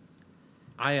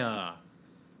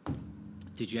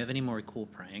 Did you have any more cool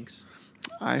pranks?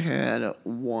 I had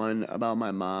one about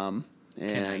my mom.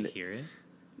 And Can I hear it?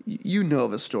 You know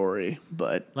the story,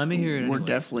 but let me hear it. We're anyways.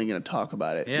 Definitely going to talk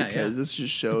about it because this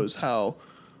just shows how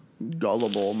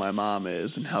gullible my mom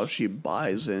is and how she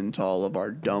buys into all of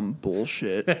our dumb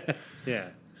bullshit. Yeah.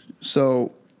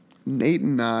 So Nate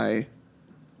and I,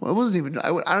 well, it wasn't even.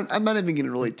 I'm not even going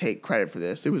to really take credit for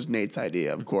this. It was Nate's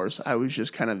idea, of course. I was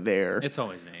just kind of there. It's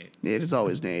always Nate. It is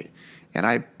always Nate, and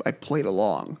I played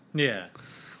along. Yeah.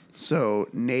 So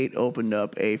Nate opened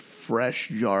up a fresh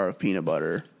jar of peanut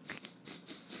butter.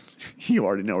 You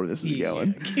already know where this is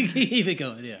going. Yeah. Keep it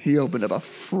going, yeah. He opened up a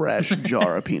fresh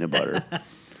jar of peanut butter.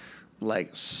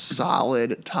 Like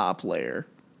solid top layer.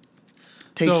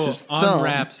 Takes his thumb.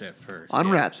 Unwraps it first.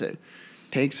 Unwraps it.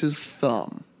 Takes his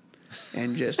thumb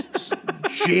and just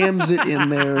jams it in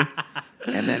there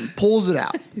and then pulls it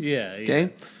out. Yeah.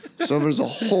 Okay? So there's a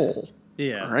hole.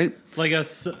 Yeah. All right? Like a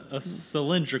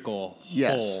cylindrical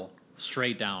hole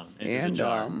straight down into the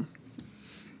jar.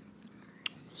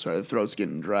 Sorry, the throat's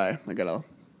getting dry. I gotta.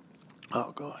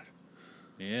 Oh, God.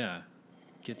 Yeah.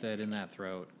 Get that in that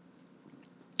throat.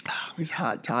 These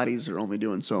hot toddies are only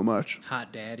doing so much.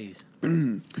 Hot daddies.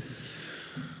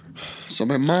 So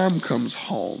my mom comes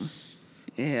home,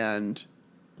 and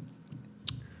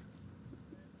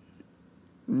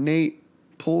Nate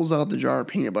pulls out the jar of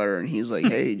peanut butter, and he's like,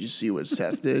 "Hey, did you see what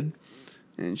Seth did?"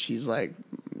 And she's like,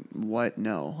 "What?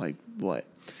 No. Like, what?"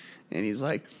 And he's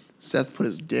like, "Seth put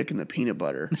his dick in the peanut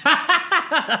butter."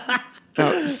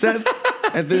 Now, Seth,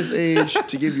 at this age,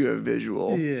 to give you a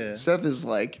visual, Seth is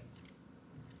like,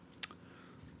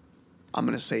 I'm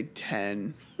going to say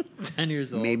 10. 10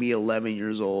 years old. Maybe 11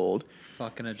 years old.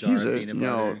 Fucking a jar of peanut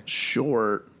butter.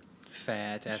 Short.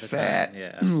 Fat at the time.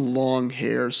 Yeah. Long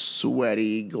hair,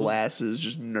 sweaty, glasses,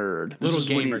 just nerd. Little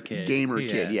gamer kid. Gamer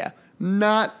kid, yeah.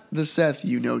 Not the Seth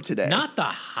you know today. Not the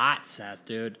hot Seth,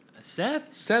 dude.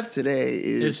 Seth today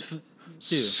is dude,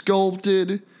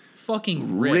 sculpted,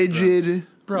 fucking ripped, rigid,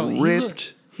 bro.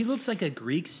 ripped. He looks like a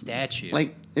Greek statue.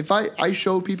 Like, if I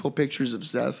show people pictures of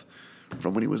Seth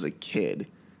from when he was a kid,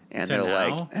 and they're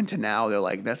like, and to now, they're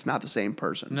like, that's not the same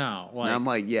person. No. Like, and I'm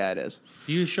like, yeah, it is.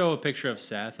 You show a picture of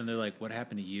Seth, and they're like, what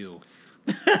happened to you?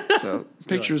 So,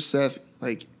 picture Seth,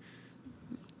 like,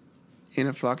 in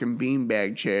a fucking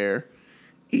beanbag chair,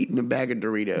 eating a bag of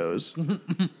Doritos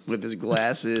with his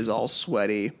glasses all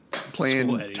sweaty,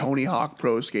 playing Tony Hawk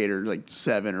Pro Skater, like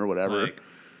 7 or whatever. Like,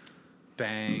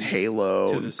 bang.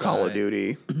 Halo, Call of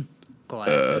Duty.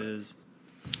 Glasses.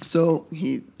 So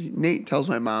Nate tells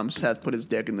my mom Seth put his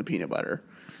dick in the peanut butter.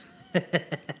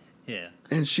 Yeah.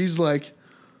 And she's like,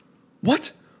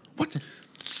 What?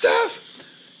 Seth,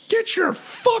 get your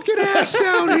fucking ass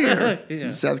down here. Yeah.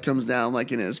 Seth comes down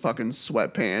like in his fucking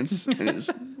sweatpants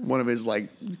and one of his like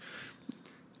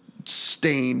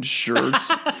stained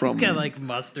shirts from. He's got like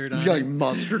mustard on it. He's got like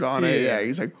mustard on it. Yeah.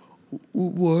 He's like,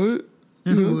 what?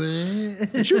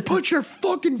 Did you put your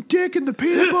fucking dick in the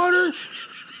peanut butter?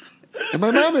 And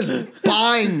my mom is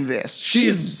buying this. She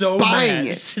is so buying mad.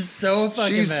 it. She's so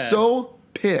fucking She's mad. so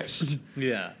pissed.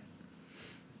 Yeah.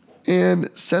 And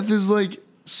Seth is like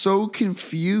so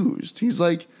confused. He's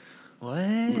like,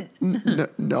 what?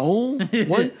 No.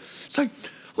 What? It's like,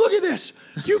 look at this.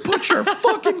 You put your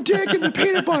fucking dick in the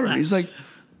peanut butter. And he's like,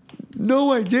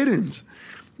 no, I didn't.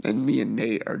 And me and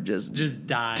Nate are just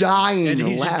dying and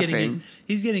he's laughing.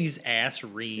 He's getting his ass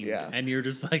reamed, Yeah. and you're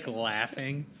just like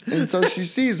laughing. And so she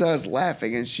sees us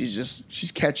laughing, and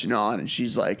she's catching on, and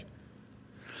she's like,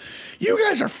 you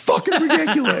guys are fucking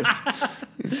ridiculous.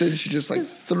 And so she just like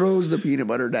throws the peanut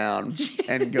butter down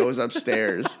and goes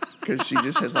upstairs because she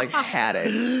just has like had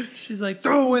it. She's like,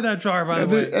 throw away that jar, by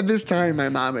the way. At this time, my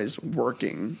mom is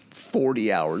working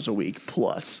 40 hours a week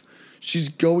plus. She's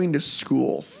going to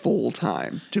school full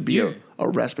time to be a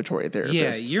respiratory therapist.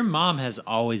 Yeah, your mom has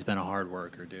always been a hard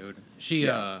worker, dude.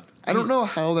 I don't know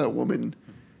how that woman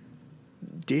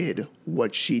did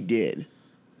what she did.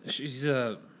 She's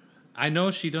I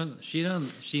know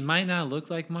she might not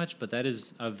look like much, but that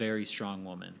is a very strong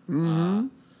woman. Mm-hmm.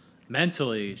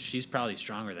 Mentally, she's probably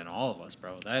stronger than all of us,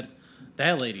 bro.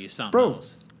 That lady is something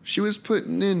else. She was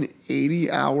putting in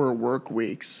 80-hour work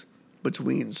weeks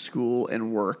between school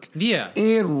and work. Yeah.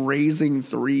 And raising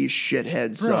 3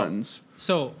 shithead sons.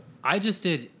 So I just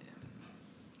did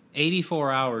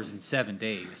 84 hours in 7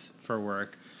 days for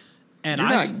work. And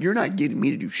you're not getting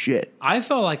me to do shit. I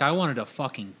felt like I wanted to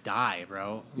fucking die,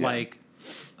 bro. Yeah. Like,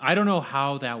 I don't know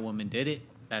how that woman did it.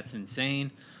 That's insane.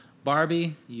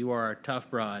 Barbie, you are a tough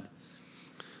broad.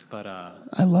 But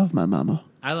I love my mama.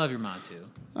 I love your mom too.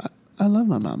 I love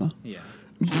my mama. Yeah.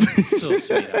 So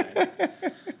sweet.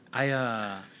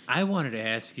 I wanted to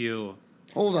ask you.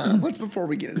 Hold on. Let's before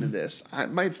we get into this.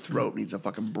 My throat needs a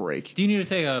fucking break. Do you need to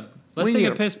take a? Let's take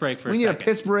a piss break for a second. We need a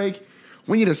piss break.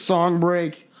 We need a song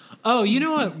break. Oh, you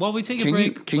know what? While we take a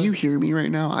break, can you hear me right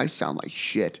now? I sound like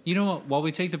shit. You know what? While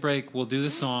we take the break, we'll do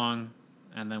the song,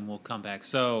 and then we'll come back.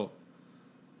 So,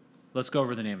 let's go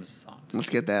over the names of the songs. Let's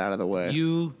get that out of the way.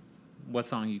 What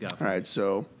song you got? All right.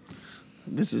 So,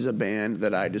 this is a band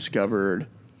that I discovered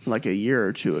like a year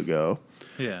or two ago.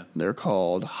 Yeah. They're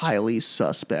called Highly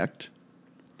Suspect.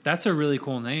 That's a really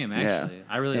cool name, actually. Yeah.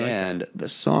 I really like that. And the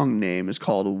song name is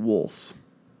called Wolf.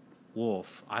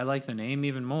 Wolf. I like the name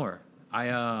even more.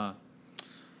 Let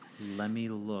me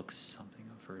look something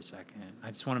up for a second. I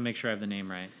just want to make sure I have the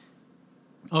name right.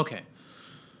 Okay.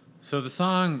 So the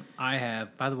song I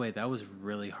have, by the way, that was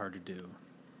really hard to do.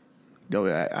 No,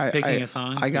 Picking a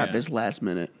song? I got this last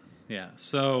minute. Yeah.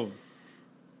 So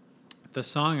the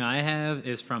song I have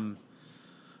is from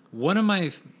one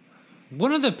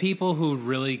of the people who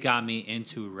really got me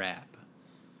into rap.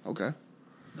 Okay.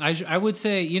 I would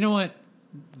say, you know what?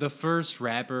 The first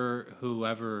rapper who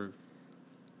ever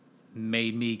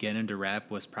made me get into rap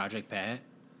was Project Pat.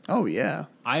 Oh, yeah.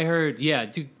 I heard, yeah,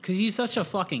 dude, because he's such a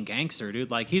fucking gangster,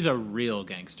 dude. Like, he's a real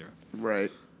gangster.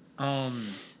 Right.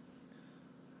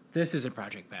 This isn't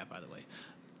Project Pat, by the way.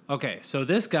 Okay, so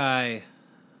this guy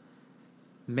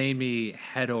made me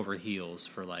head over heels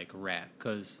for, like, rap,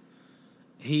 because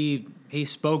he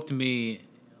spoke to me,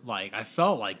 like, I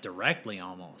felt like directly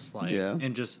almost, like,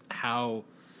 and just how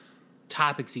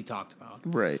topics he talked about.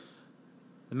 Right.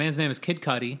 The man's name is Kid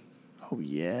Cudi. Oh,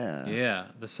 yeah. Yeah.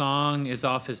 The song is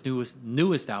off his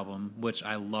newest album, which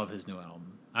I love his new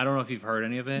album. I don't know if you've heard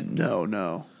any of it.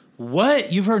 No.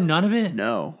 What? You've heard none of it?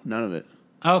 No, none of it.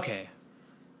 Okay.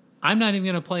 I'm not even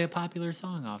going to play a popular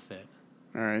song off it.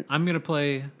 All right. I'm going to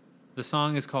play, the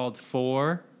song is called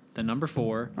 4, the number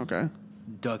 4. Okay.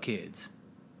 Da Kids.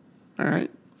 All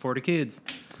right. For the kids.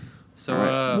 So,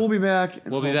 right. We'll be back.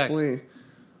 And we'll be back. Hopefully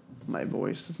my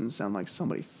voice doesn't sound like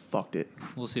somebody fucked it.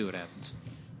 We'll see what happens.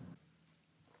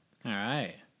 All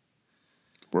right.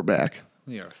 We're back.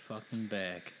 We are fucking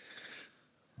back.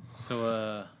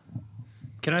 So,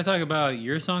 can I talk about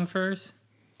your song first?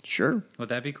 Sure. Would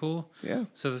that be cool? Yeah.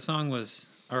 So the song was,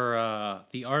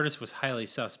 the artist was Highly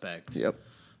Suspect. Yep.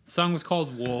 The song was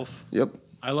called Wolf. Yep.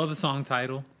 I love the song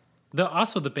title.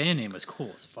 Also, the band name is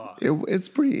cool as fuck. It's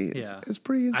pretty. It's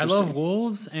pretty interesting. I love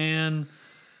wolves, and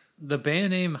the band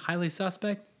name Highly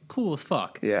Suspect, cool as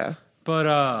fuck. Yeah.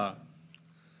 But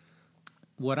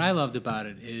what I loved about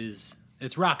it is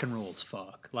it's rock and roll as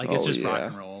fuck. Like, it's just rock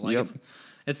and roll. Like,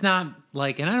 it's not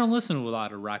like, and I don't listen to a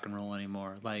lot of rock and roll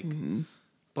anymore. Like,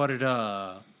 but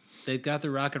they've got the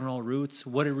rock and roll roots.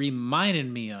 What it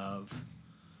reminded me of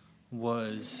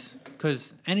was,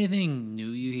 because anything new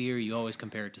you hear, you always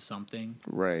compare it to something.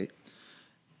 Right.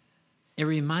 It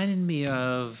reminded me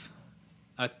of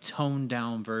a toned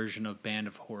down version of Band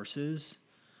of Horses.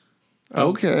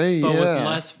 Okay, but with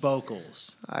less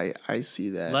vocals. I see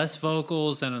that. Less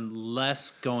vocals and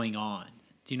less going on.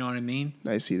 Do you know what I mean?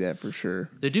 I see that for sure.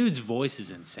 The dude's voice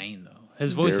is insane, though.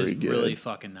 His voice is really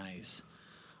fucking nice.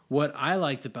 What I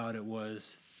liked about it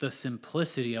was the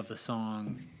simplicity of the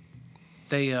song.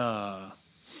 The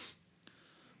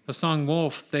song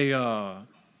Wolf,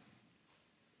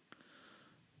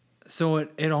 so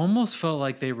it almost felt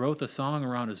like they wrote the song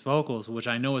around his vocals, which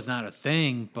I know is not a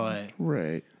thing, but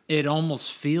right. It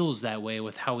almost feels that way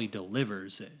with how he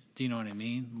delivers it. Do you know what I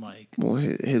mean? Like, well,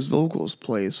 his vocals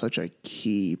play such a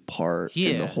key part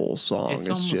in the whole song.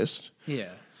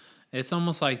 It's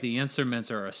almost like the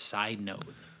instruments are a side note.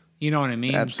 You know what I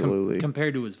mean? Absolutely.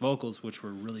 Compared to his vocals, which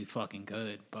were really fucking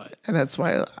good, and that's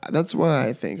why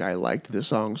I think I liked the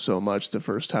song so much. The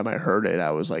first time I heard it, I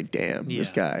was like, "Damn,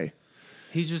 this guy."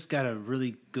 He's just got a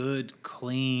really good,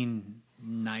 clean,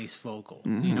 nice vocal.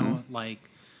 You know,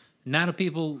 like not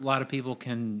a lot of people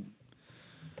can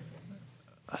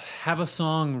have a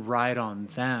song ride on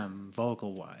them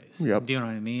vocal wise. Yep. Do you know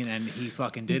what I mean? And he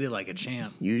fucking did it like a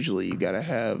champ. Usually, you gotta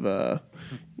have.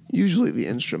 Usually the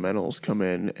instrumentals come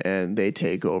in and they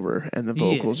take over, and the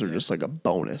vocals are just like a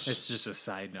bonus. It's just a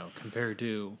side note compared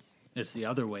to it's the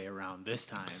other way around this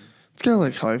time. It's kind of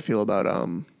like how I feel about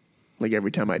like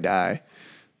Every Time I Die.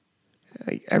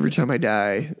 Like, Every Time I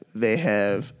Die, they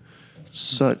have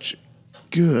such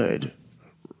good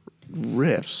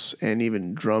riffs and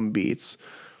even drum beats,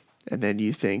 and then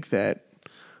you think that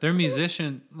they're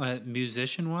musician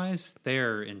wise,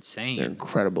 they're insane. They're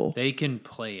incredible. They can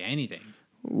play anything.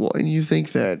 Well, and you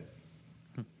think that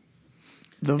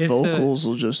the vocals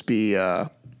will just be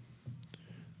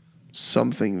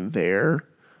something there,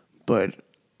 but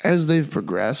as they've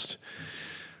progressed,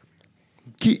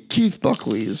 Keith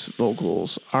Buckley's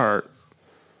vocals are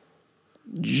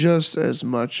just as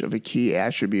much of a key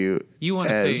attribute You want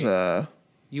to as say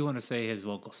you want to say his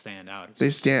vocals stand out. they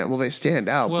stand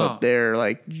out, Well- but they're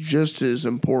like just as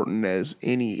important as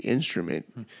any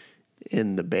instrument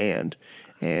in the band,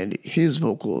 and his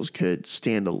vocals could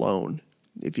stand alone.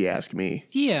 If you ask me,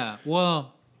 Yeah,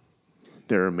 well,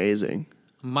 they're amazing.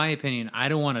 my opinion, I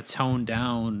don't want to tone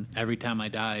down Every Time I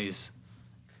Die's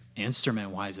instrument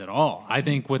wise at all. I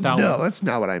think without No, that's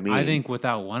not what I mean. I think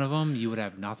without one of them, you would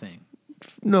have nothing.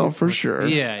 No, for sure.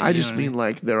 Yeah, I you just know what I mean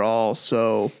like they're all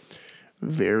so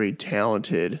very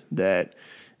talented that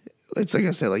it's like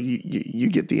I said, like you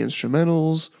get the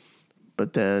instrumentals,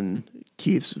 but then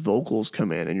Keith's vocals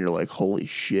come in and you're like, holy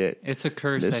shit. It's a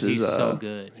curse This that he's is so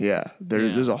good. Yeah.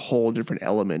 There's Yeah. a whole different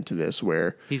element to this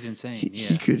where He's insane.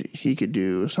 he could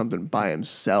do something by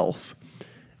himself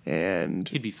and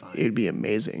He'd be fine. It'd be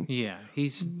amazing. Yeah,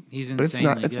 he's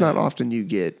insanely But it's good. not often you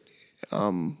get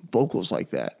vocals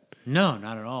like that. No,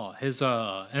 not at all. His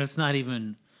and it's not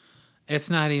even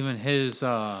his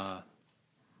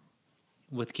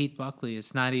with Keith Buckley,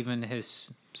 it's not even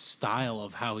his style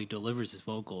of how he delivers his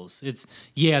vocals. It's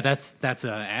that's an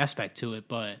aspect to it,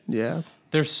 but Yeah.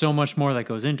 there's so much more that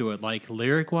goes into it. Like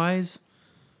lyric wise,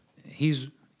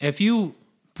 if you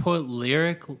put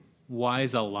lyric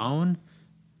wise alone,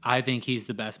 I think he's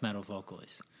the best metal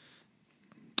vocalist.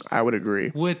 I would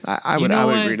agree. With- I you would know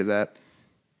what? agree to that.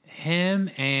 Him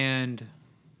and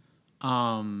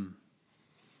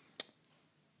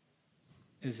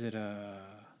is it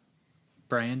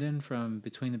Brandon from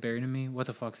Between the Buried and Me? What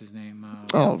the fuck's his name?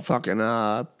 Oh fucking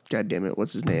god damn it,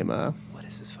 what's his name? What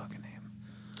is his fucking name?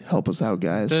 Help us out,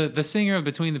 guys. The singer of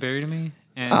Between the Buried and Me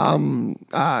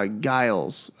and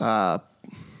Giles. yeah,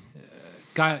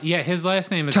 his last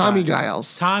name is Tommy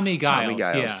Giles. Tommy Giles. Tommy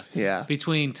Giles, yeah.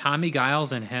 Between Tommy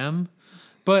Giles and him,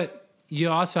 but you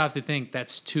also have to think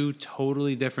that's two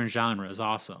totally different genres.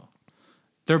 Also,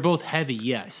 they're both heavy,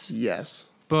 yes. Yes.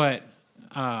 But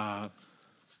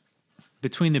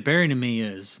Between the Buried and Me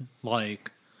is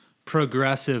like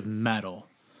progressive metal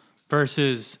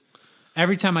versus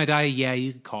Every Time I Die. Yeah,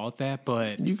 you could call it that,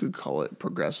 but You could call it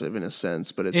progressive in a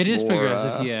sense, but It is more,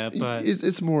 progressive, yeah, but-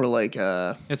 it's more like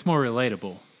it's more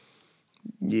relatable.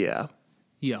 yeah.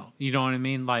 Yeah, you know what I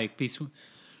mean? Like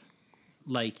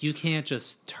you can't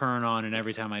just turn on an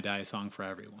Every Time I Die song for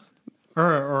everyone,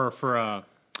 or for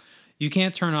you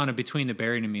can't turn on a Between the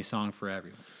Buried and Me song for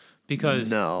everyone because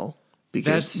No.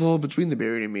 Because That's- Between the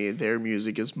Buried and Me, their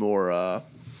music is more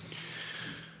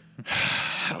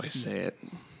how do I say it?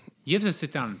 you have to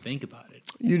sit down and think about it.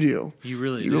 You do. You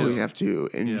really You do. really have to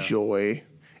enjoy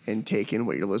and take in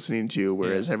what you're listening to.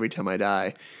 Whereas Every Time I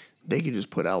Die, they can just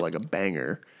put out like a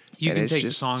banger. You and can it's take the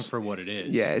just, song for what it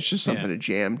is. Yeah, it's just something Yeah. to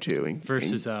jam to. And,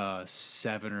 versus a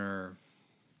 7 or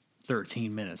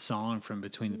 13-minute song from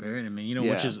Between the Buried and Me, which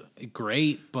Yeah. is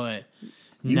great, but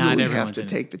you not really everyone's have to in it.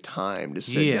 take the time to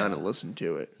sit Yeah. down and listen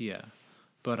to it. Yeah,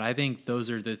 but I think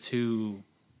those are the two,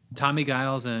 Tommy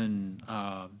Giles and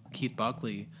Keith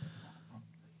Buckley,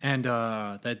 and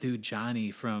that dude Johnny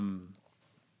from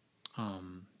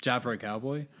Job for a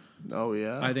Cowboy. Oh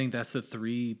yeah, I think that's the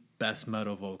three best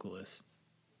metal vocalists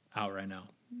out right now.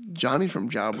 Johnny from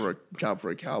Job for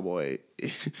a Cowboy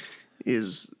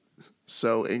is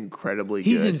so incredibly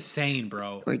He's good. insane,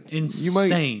 bro. Like,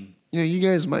 Insane. You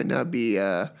guys might not be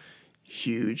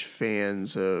huge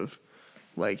fans of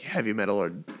like heavy metal or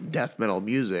death metal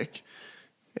music,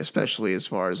 especially as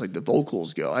far as like the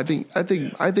vocals go. I think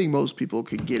most people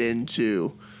could get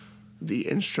into the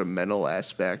instrumental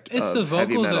aspect. It's of the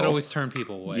heavy vocals that metal. always turn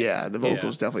people away. Yeah, the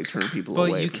vocals definitely turn people But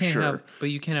away you for can't sure.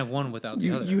 you can't have one without the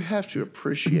You other. you have to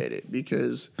appreciate it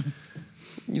because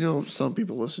some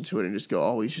people listen to it and just go,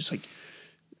 oh, he's just like.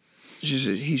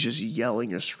 He's just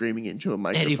yelling or screaming into a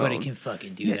microphone. Anybody can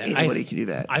fucking do that. Anybody can do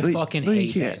that. I No, fucking no,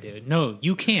 you hate that, can't. dude. No,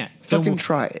 you can't. Fucking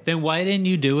try it. Then why didn't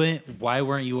you do it? Why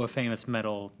weren't you a famous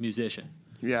metal musician?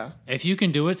 Yeah. If you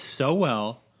can do it so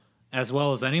well as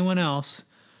anyone else,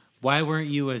 why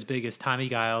weren't you as big as Tommy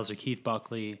Giles or Keith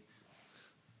Buckley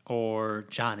or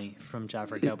Johnny from Job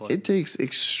for a Cowboy? It takes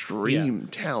extreme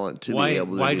talent to be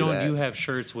able to why do don't that. you have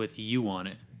shirts with you on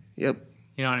it? Yep.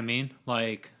 You know what I mean?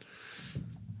 Like,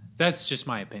 that's just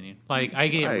my opinion. Like, I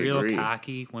get I real agree.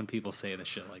 cocky when people say the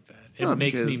shit like that. It No,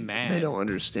 makes me because mad. They don't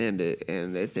understand it,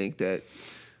 and they think that.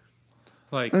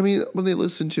 Like, I mean, when they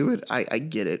listen to it, I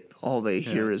get it. All they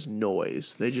hear is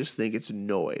noise. They just think it's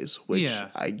noise, which Yeah.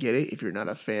 I get it if you're not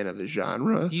a fan of the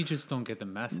genre. you just don't get the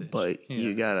message. But Yeah.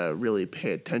 you gotta really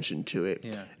pay attention to it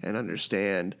Yeah. and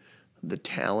understand the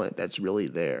talent that's really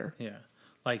there. Yeah.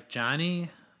 Like Johnny,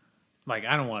 like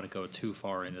I don't want to go too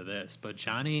far into this, but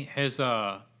Johnny, his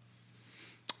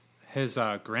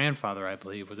grandfather, I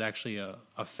believe, was actually a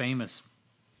famous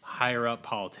higher up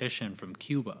politician from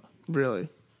Cuba. Really?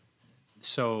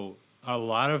 So a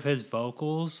lot of his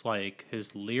vocals, like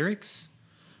his lyrics,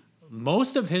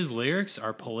 most of his lyrics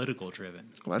are political driven.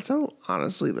 Well, that's how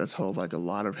like a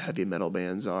lot of heavy metal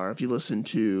bands are. If you listen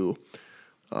to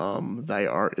Thy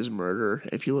Art Is Murder,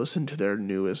 if you listen to their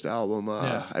newest album,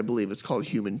 I believe it's called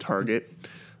Human Target,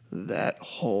 that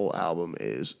whole album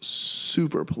is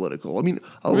super political. I mean,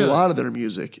 a Really? lot of their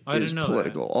music I is didn't know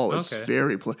political. that. Oh, it's Okay.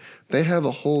 very They have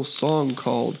a whole song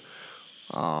called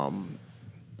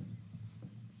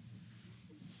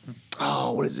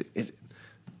what is it?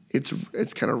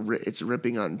 It's kind of it's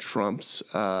ripping on Trump's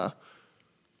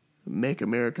 "Make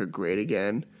America Great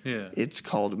Again." Yeah. It's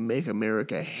called "Make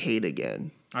America Hate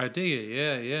Again." I dig it.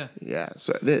 Yeah, yeah. Yeah,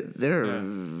 so they're Yeah.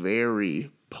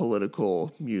 very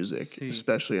political music, See.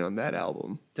 especially on that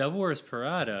album. Devil Wears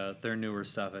Prada, their newer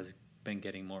stuff has been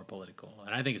getting more political,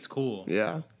 and I think it's cool.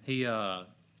 Yeah, He, I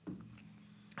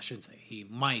shouldn't say he,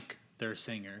 Mike, their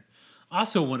singer,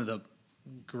 also one of the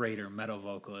greater metal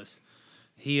vocalists.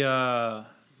 They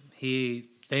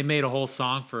made a whole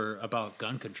song about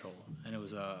gun control, and it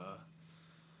was I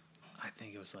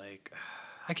think it was like,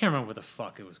 I can't remember what the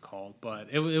fuck it was called, but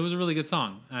it was a really good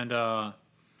song. And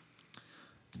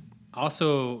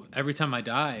also, Every Time I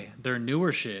Die, their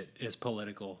newer shit is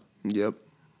political. yep.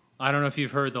 I don't know if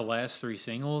you've heard the last 3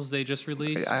 singles they just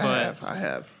released, I but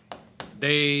have.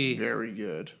 they Very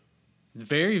good.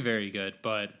 very, very good,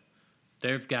 but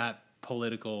they've got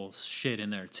political shit in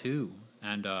there too.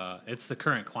 And it's the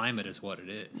current climate is what it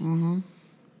is. Mm-hmm.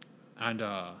 And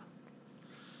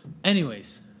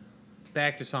anyways,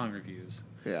 back to song reviews.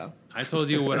 Yeah. I told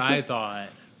you what I thought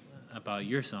about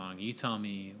your song. You tell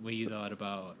me what you thought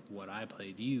about what I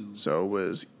played you. So it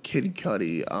was Kid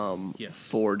Cudi, Yes.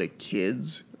 For the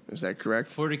Kids. Is that correct?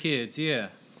 For the kids, yeah.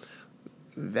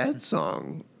 That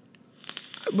song,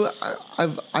 but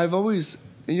I've always,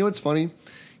 you know what's funny?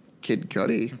 Kid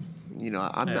Cudi, you know,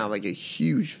 I'm Yeah. not like a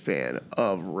huge fan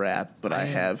of rap, but I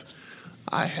am.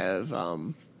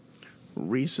 have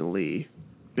recently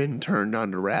been turned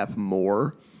on to rap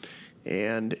more,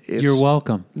 and it's, You're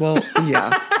welcome. well,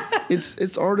 yeah,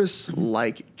 it's artists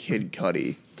like Kid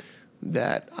Cudi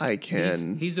that I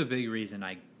can. He's a big reason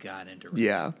I got into rap.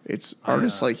 Yeah, it's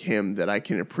artists uh, like him that I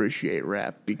can appreciate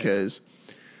rap because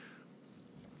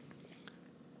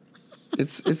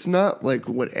it's not like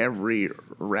what every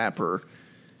rapper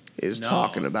is No,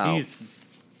 talking about.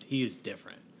 He is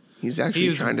different. He's actually he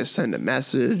is- trying to send a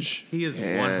message. He is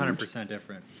and- 100%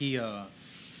 different.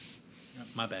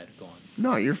 My bad, go on.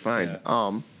 No, you're fine.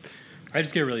 Yeah. I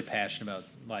just get really passionate about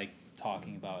like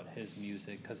talking about his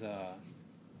music because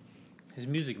his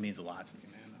music means a lot to me,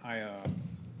 man. I don't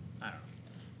know.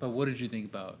 But what did you think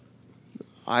about?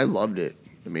 I loved it.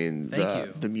 I mean, Thank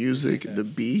you. the music, Okay. the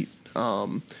beat.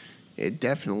 It's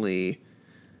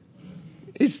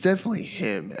definitely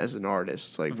him as an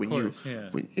artist. Like Of when course, yeah.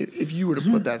 if you were to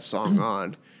put that song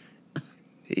on,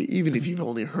 even if you've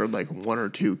only heard like 1 or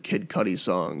 2 Kid Cudi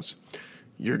songs,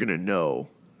 you're gonna know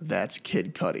that's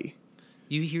Kid Cudi.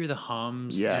 You hear the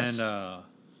hums, Yes. and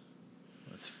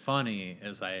what's funny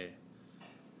is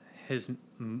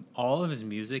all of his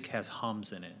music has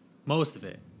hums in it. Most of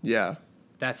it. Yeah,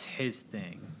 That's his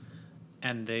thing.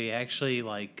 And they actually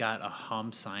like got a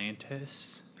hum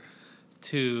scientist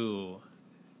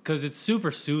because it's super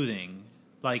soothing.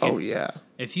 Like, oh yeah.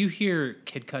 if you hear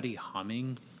Kid Cudi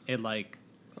humming, it like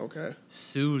Okay.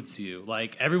 soothes you.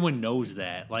 Like everyone knows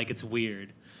that. Like it's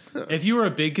weird. If you were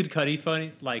a big Kid Cudi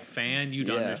fan, you'd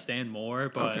Yeah. understand more.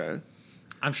 But Okay.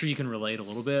 I'm sure you can relate a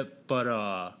little bit. But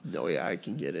No, yeah, I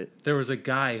can get it. there was a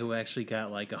guy who actually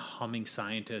got like a humming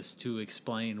scientist to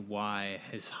explain why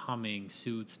his humming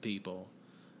soothes people.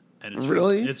 And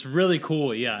Really? It's really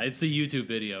cool. Yeah, it's a YouTube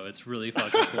video. It's really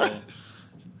fucking cool.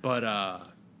 But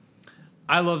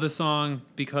I love the song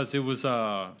because it was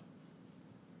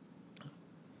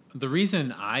the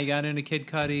reason I got into Kid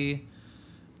Cudi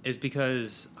is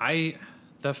because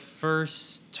the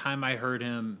first time I heard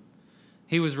him,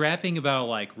 he was rapping about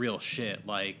like real shit.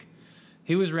 Like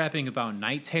he was rapping about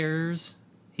night terrors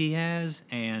he has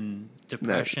and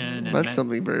depression and That's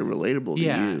something very relatable to you.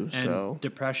 and So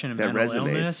depression and that mental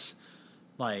resonates. illness.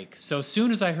 Like so, as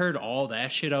soon as I heard all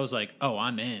that shit, I was like, "Oh,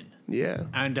 I'm in." yeah.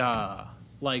 And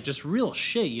like just real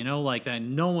shit, you know, like that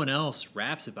no one else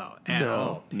raps about at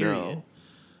all. Period. No.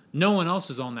 No one else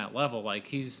is on that level. Like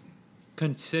he's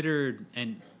considered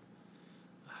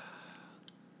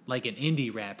like an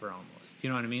indie rapper almost. You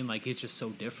know what I mean? Like he's just so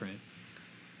different.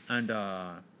 And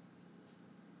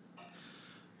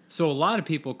so a lot of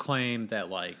people claim that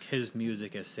like his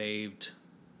music has saved,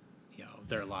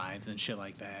 their lives and shit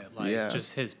like that. Like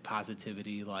just his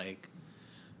positivity, like,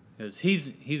 because he's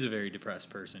a very depressed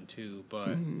person too.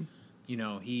 But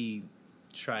he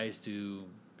tries to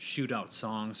shoot out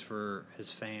songs for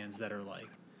his fans that are like,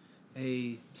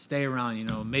 hey, stay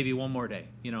around, maybe one more day,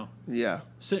 Yeah.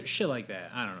 shit like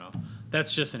that. I don't know.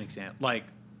 That's just an example. Like,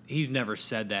 he's never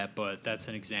said that, but that's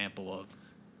an example of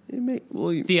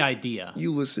the idea.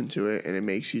 You listen to it, and it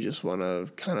makes you just want to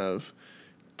kind of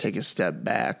take a step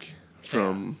back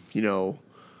from,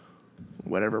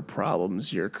 whatever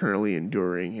problems you're currently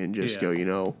enduring and just go,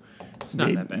 it's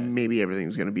not that bad. Maybe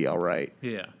everything's going to be all right.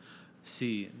 Yeah.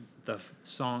 See, the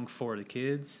song For the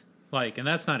Kids, like, and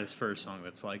that's not his first song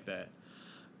that's like that.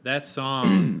 That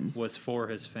song was for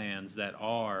his fans that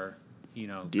are,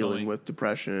 dealing with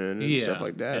depression and stuff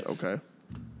like that. Okay.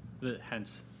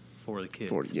 Hence, For the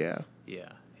Kids. Yeah.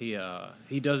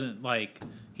 He doesn't, like,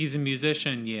 he's a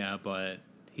musician, but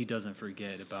he doesn't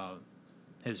forget about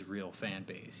his real fan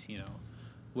base,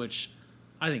 which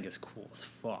I think is cool as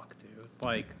fuck, dude.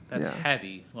 Like, that's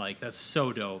heavy. Like, that's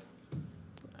so dope.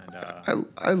 And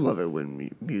I love it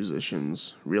when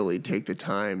musicians really take the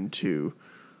time to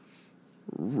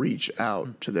reach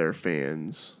out to their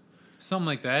fans. Something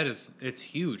like that it's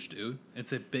huge, dude.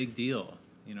 It's a big deal,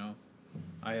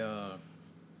 I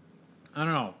don't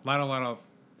know.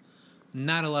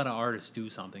 Not a lot of artists do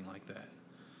something like that.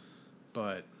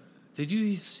 But did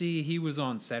you see he was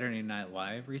on Saturday Night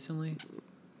Live recently?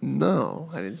 No,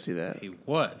 I didn't see that. He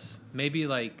was. Maybe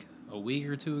like a week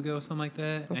or two ago, something like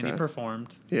that. Okay. And he performed.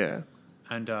 Yeah.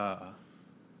 And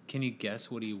can you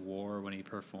guess what he wore when he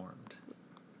performed?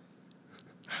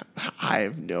 I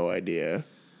have no idea.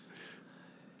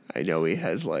 I know he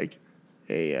has like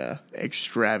a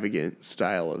extravagant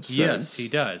style of sense. Yes, he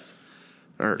does.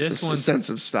 Or this one's sense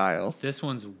of style. This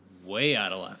one's way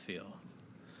out of left field.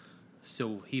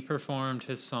 So he performed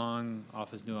his song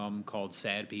off his new album called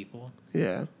Sad People.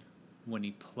 Yeah. When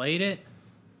he played it,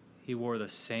 he wore the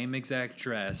same exact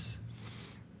dress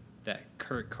that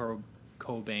Kurt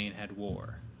Cobain had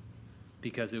wore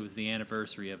because it was the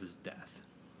anniversary of his death.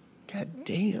 God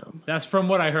damn. That's from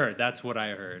what I heard. That's what I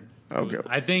heard. Okay.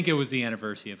 I think it was the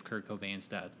anniversary of Kurt Cobain's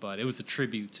death, but it was a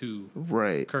tribute to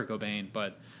Kurt Cobain.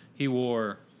 But he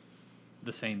wore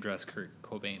the same dress Kurt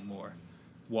Cobain wore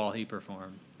while he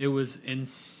performed. It was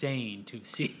insane to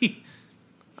see.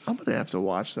 I'm going to have to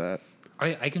watch that.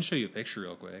 I can show you a picture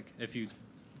real quick.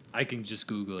 I can just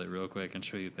Google it real quick and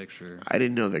show you a picture. I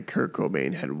didn't know that Kurt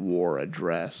Cobain had wore a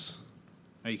dress.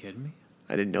 Are you kidding me?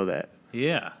 I didn't know that.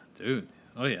 Yeah, dude.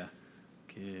 Oh, yeah.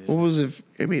 Kid. What was it?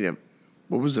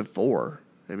 What was it for?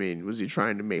 I mean, was he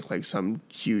trying to make like some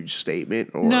huge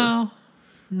statement? Or no.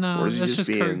 Or is he that's just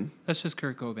being... That's just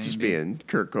Kurt Cobain. Just being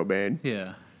Kurt Cobain?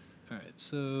 Yeah. All right,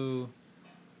 so...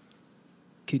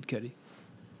 Kid Cudi.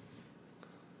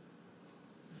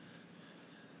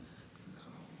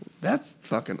 That's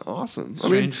fucking awesome.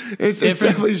 Strange. I mean, it's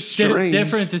definitely strange.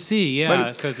 Different to see,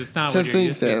 yeah, because it's not what you're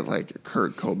used to. To think that, like,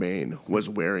 Kurt Cobain was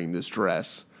wearing this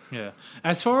dress. Yeah.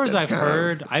 As far as I've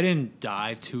heard, I didn't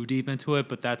dive too deep into it,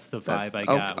 but that's the vibe I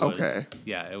got. Okay.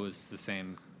 Yeah, it was the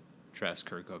same dress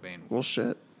Kurt Cobain wore. Well,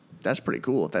 shit. That's pretty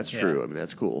cool. If that's true, I mean,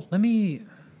 that's cool. Let me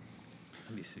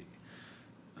see.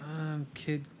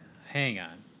 Hang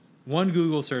on. One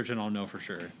Google search and I'll know for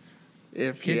sure.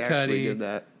 If Kid he actually Cudi, did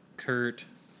that. Kurt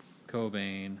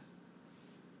Cobain.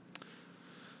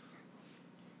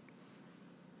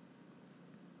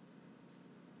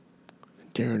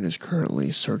 Darren is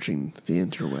currently searching the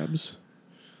interwebs.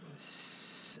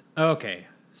 Okay.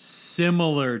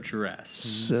 Similar dress.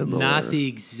 Similar. Not the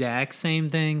exact same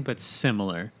thing, but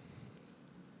similar.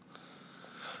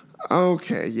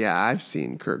 Okay, yeah, I've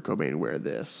seen Kurt Cobain wear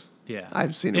this. Yeah.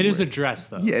 I've seen him It is a dress,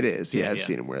 though. Yeah, it is. Yeah, I've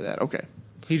seen him wear that. Okay.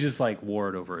 He just, like, wore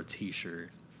it over a T-shirt.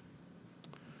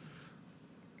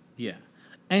 Yeah.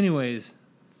 Anyways,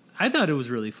 I thought it was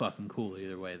really fucking cool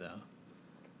either way, though.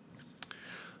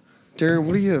 Darren,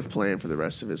 what do you have planned for the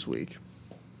rest of this week?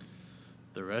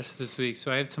 The rest of this week?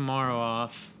 So I have tomorrow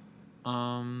off.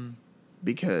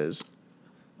 Because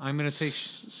I'm going to take...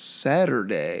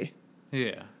 Saturday...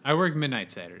 Yeah. I work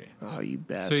midnight Saturday. Oh, you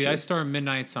bastard. So, yeah, I start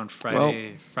midnights on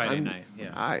Friday night.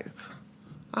 Yeah.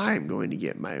 I'm going to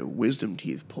get my wisdom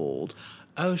teeth pulled.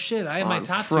 Oh, shit. I had my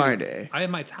top Friday. I had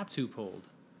my top two pulled.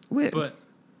 When? But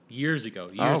years ago.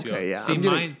 Okay, yeah.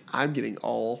 See, I'm getting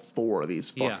all four of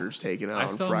these fuckers taken out on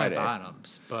Friday. I still have my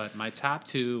bottoms, but my top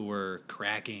two were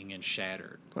cracking and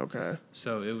shattered. Okay.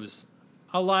 So it was...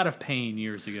 a lot of pain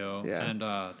years ago, Yeah. and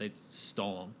they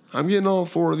stole them. I'm getting all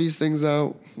 4 of these things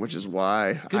out, which is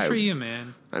why. Good for you,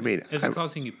 man. I mean, Is it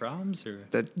causing you problems or?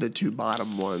 the 2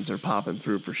 bottom ones are popping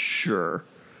through for sure.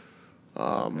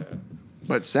 Okay.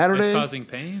 But Saturday, It's causing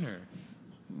pain or?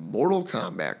 Mortal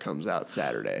Kombat comes out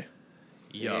Saturday.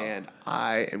 Yo. And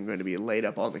I am going to be laid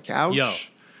up on the couch. Yo.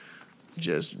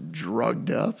 Just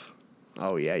drugged up.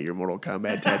 Oh, yeah, your Mortal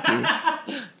Kombat tattoo.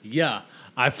 Yeah.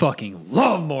 I fucking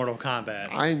love Mortal Kombat.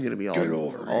 I am going to be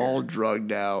all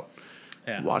drugged out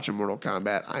Yeah. watching Mortal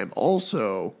Kombat. I am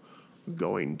also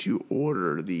going to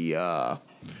order the,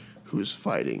 who's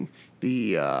fighting?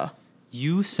 The,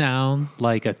 You sound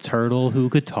like a turtle who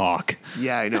could talk.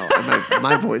 yeah, I know.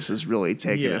 My voice is really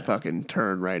taking Yeah. a fucking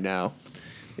turn right now.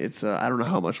 It's, I don't know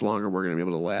how much longer we're going to be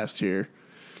able to last here.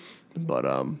 But,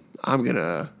 I'm going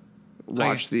to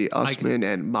watch the Usman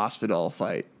and Masvidal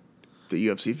fight. The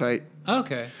UFC fight.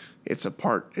 Okay. It's a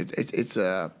part. It's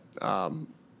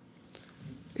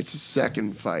a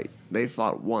second fight. They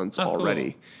fought once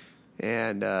already,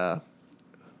 and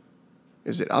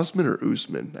is it Usman or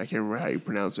Usman? I can't remember how you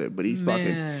pronounce it, but he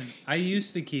fucking. Man, I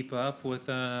used to keep up with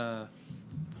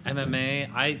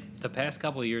MMA. The past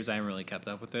couple of years I haven't really kept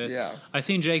up with it. Yeah. I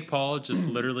seen Jake Paul just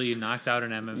literally knocked out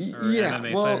an Yeah,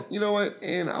 MMA well, fighter. you know what?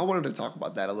 And I wanted to talk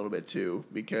about that a little bit too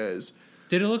because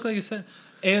Did it look like a set?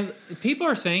 And people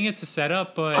are saying it's a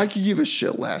setup, but I could give a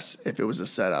shit less if it was a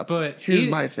setup. but Here's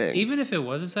my thing. Even if it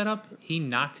was a setup, he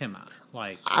knocked him out.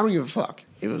 Like I don't give a fuck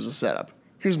if it was a setup.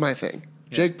 Here's my thing.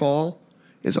 Jake Paul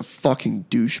is a fucking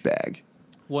douchebag.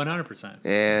 100%.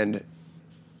 And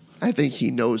I think he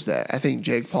knows that. I think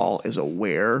Jake Paul is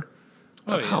aware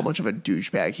of how much of a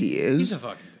douchebag he is. He's a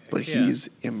fucking dick, but yeah. he's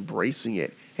embracing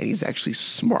it. And he's actually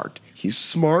smart. He's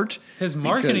smart. His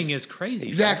marketing because- is crazy.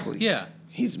 Exactly. Yeah.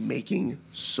 He's making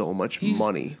so much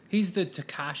money. He's the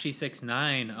Tekashi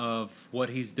 6ix9ine of what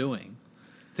he's doing.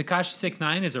 Tekashi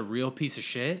 6ix9ine is a real piece of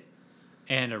shit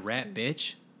and a rat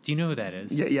bitch. Do you know who that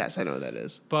is? Yeah, yes, I know who that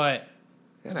is. But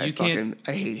And you can't.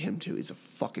 I hate him too. He's a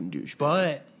fucking douchebag.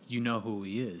 But you know who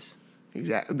he is.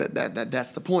 Exactly.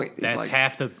 That's the point. It's That's like,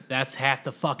 half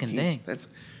the fucking thing.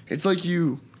 It's like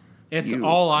you. It's you-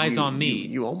 all eyes you- on me.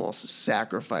 You almost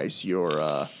sacrifice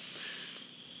your.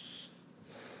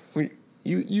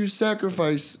 You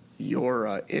sacrifice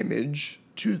your image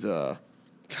to the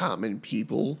common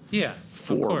people. Yeah, of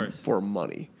course. For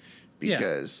money, Yeah.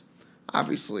 because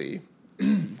obviously,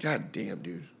 god damn,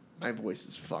 dude, my voice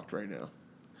is fucked right now.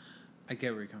 I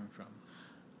get where you're coming from.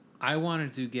 I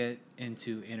wanted to get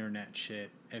into internet shit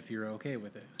if you're okay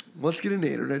with it. Let's get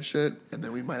into internet shit, and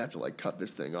then we might have to cut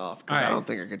this thing off because I Alright. don't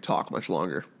think I could talk much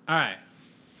longer. All right.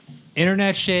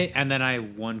 Internet shit, and then I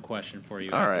have one question for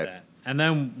you All after right. that. And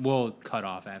then we'll cut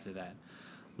off after that.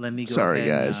 Let me go Sorry,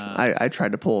 ahead guys. and, I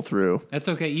tried to pull through. That's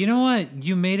okay. You know what?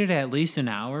 You made it at least an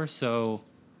hour, so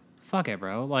fuck it,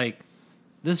 bro. Like,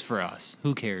 this is for us.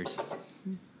 Who cares?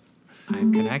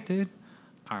 I'm connected.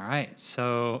 All right.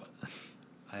 So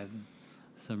I have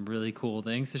some really cool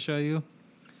things to show you.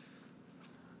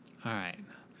 All right.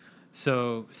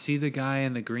 So see the guy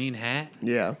in the green hat?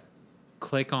 Yeah.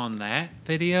 Click on that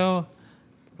video,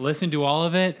 listen to all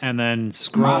of it, and then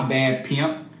scroll. My bad,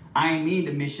 pimp. I ain't mean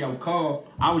to miss your call.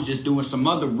 I was just doing some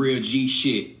other real G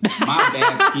shit. My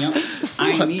bad, pimp.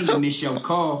 I ain't mean to miss your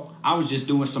call. I was just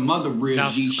doing some other real Now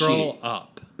G scroll shit.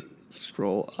 up.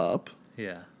 Scroll up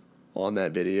Yeah, on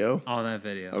that video. on that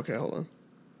video. Okay, hold on.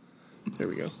 There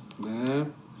we go.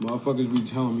 Man, motherfuckers be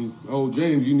telling me, oh,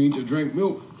 James, you need to drink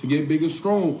milk to get big and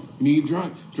strong. You need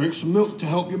to drink some milk to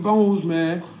help your bones,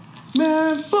 man.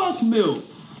 Man, fuck milk.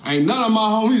 Ain't none of my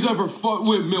homies ever fucked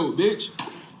with milk, bitch.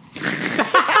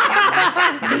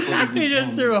 He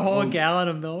just threw a whole gallon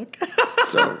of milk.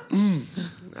 So,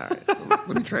 all right. Let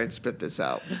me try and spit this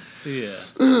out. Yeah.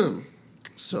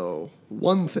 So,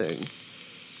 one thing,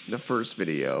 the first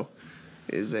video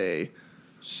is a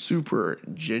super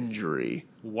gingery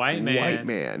White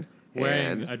man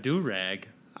wearing and a do-rag.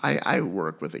 I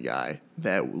work with a guy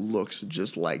that looks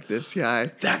just like this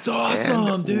guy. That's awesome,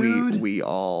 and dude. We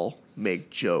all make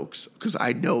jokes because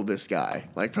I know this guy,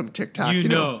 like from TikTok. You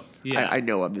know, yeah. I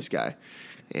know of this guy,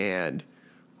 and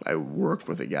I work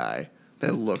with a guy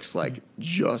that looks like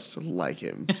just like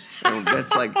him. And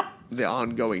that's like the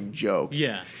ongoing joke.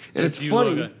 Yeah. and it's you funny.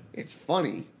 look It's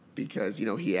funny because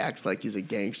he acts like he's a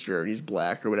gangster and he's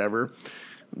black or whatever.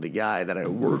 The guy that I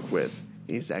work with.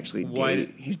 He's actually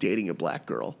dating a black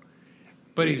girl.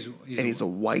 But he's a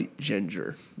white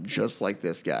ginger, just like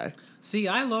this guy. See,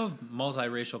 I love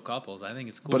multiracial couples. I think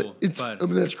it's cool. I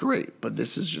mean, that's great. But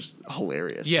this is just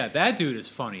hilarious. Yeah, that dude is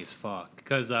funny as fuck.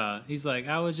 Because he's like,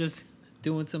 I was just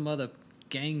doing some other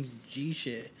gang G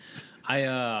shit.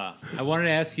 I wanted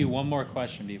to ask you one more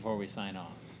question before we sign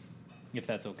off, if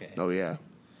that's okay. Oh, yeah.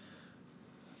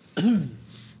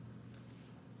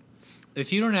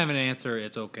 If you don't have an answer,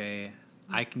 it's okay.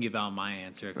 I can give out my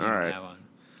answer if you All don't right. have one.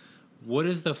 What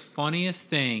is the funniest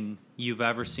thing you've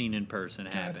ever seen in person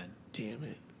happen? Damn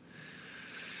it.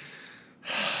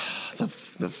 The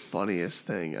funniest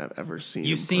thing I've ever seen.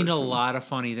 You've in seen a person. lot of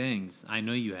funny things. I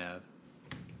know you have.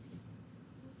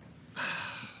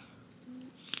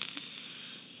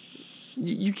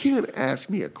 You can't ask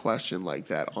me a question like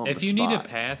that on If the you spot. need to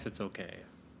pass, it's okay.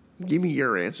 Give me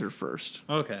your answer first.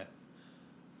 Okay.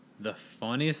 The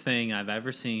funniest thing I've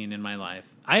ever seen in my life.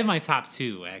 I have my top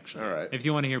 2, actually. All right. If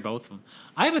you want to hear both of them.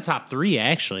 I have a top 3,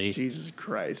 actually. Jesus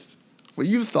Christ. Well,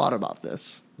 you've thought about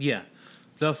this. Yeah.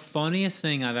 The funniest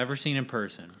thing I've ever seen in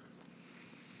person.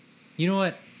 You know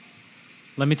what?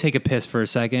 Let me take a piss for a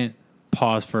second,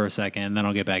 pause for a second, and then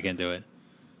I'll get back into it.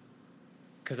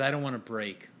 Because I don't want to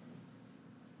break.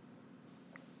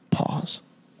 Pause.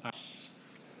 All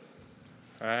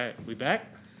right. We back?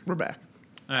 We're back.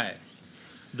 All right.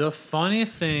 The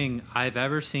funniest thing I've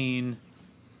ever seen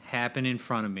happen in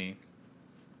front of me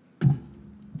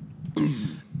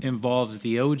involves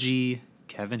the OG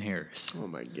Kevin Harris. Oh,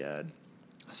 my God.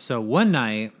 So one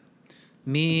night,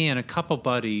 me and a couple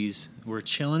buddies were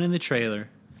chilling in the trailer,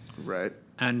 Right.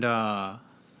 and all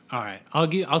right,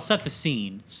 I'll set the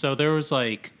scene. So there was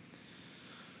like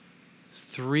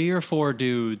 3 or 4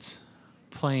 dudes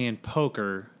playing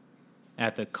poker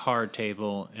at the card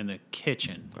table in the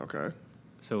kitchen. Okay.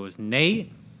 So it was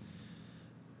Nate,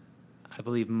 I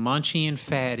believe Munchie and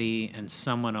Fatty, and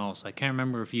someone else. I can't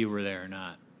remember if you were there or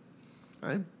not.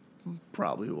 I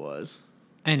probably was.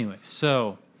 Anyway,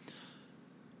 so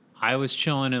I was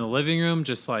chilling in the living room,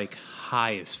 just like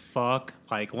high as fuck,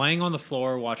 like laying on the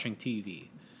floor watching TV.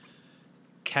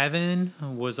 Kevin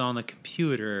was on the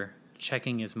computer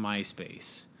checking his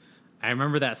MySpace. I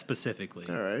remember that specifically.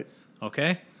 All right.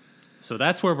 Okay? So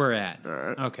that's where we're at. All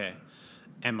right. Okay.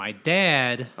 And my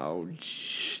dad, Oh,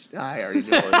 I already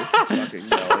know where this is fucking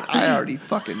going. I already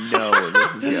fucking know where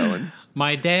this is going.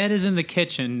 my dad is in the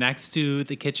kitchen next to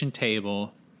the kitchen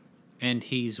table, and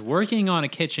he's working on a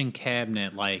kitchen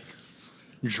cabinet, like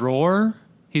drawer.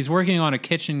 He's working on a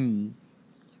kitchen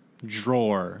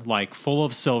drawer, like full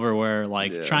of silverware,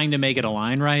 like Yeah. trying to make it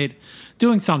align right,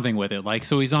 doing something with it. Like,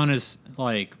 so he's on his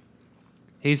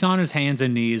hands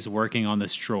and knees working on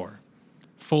this drawer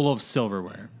full of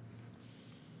silverware.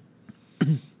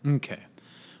 Okay.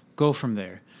 Go from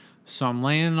there. So I'm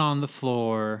laying on the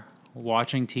floor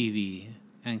watching TV,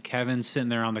 and Kevin's sitting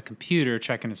there on the computer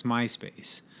checking his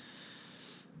MySpace.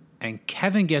 And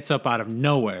Kevin gets up out of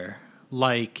nowhere.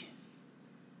 Like,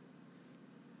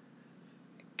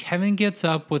 Kevin gets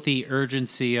up with the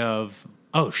urgency of,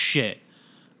 oh shit,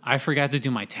 I forgot to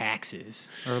do my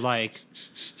taxes. Or like,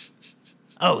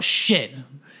 oh shit,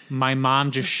 my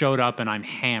mom just showed up and I'm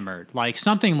hammered. Like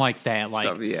something like that.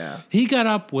 Like, So, yeah. he got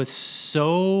up with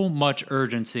so much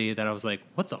urgency that I was like,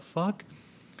 what the fuck?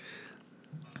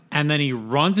 And then he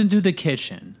runs into the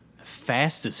kitchen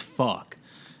fast as fuck.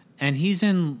 And he's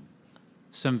in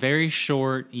some very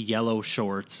short yellow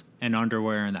shorts and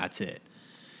underwear, and that's it.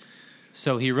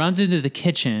 So he runs into the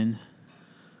kitchen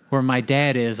where my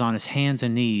dad is on his hands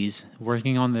and knees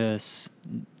working on this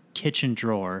kitchen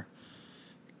drawer.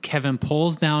 Kevin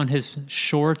pulls down his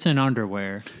shorts and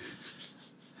underwear.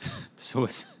 So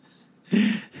it's...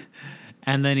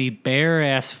 And then he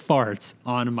bare-ass farts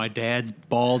on my dad's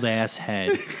bald-ass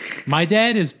head. My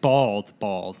dad is bald.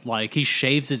 Like, he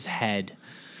shaves his head.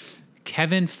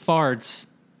 Kevin farts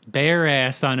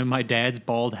bare-ass onto my dad's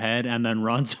bald head and then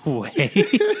runs away.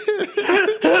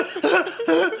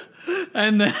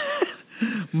 And then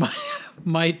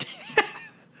my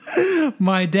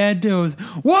dad goes,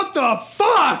 what the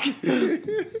fuck?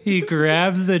 He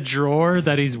grabs the drawer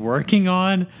that he's working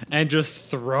on and just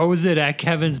throws it at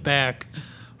Kevin's back,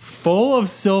 full of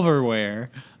silverware,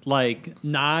 like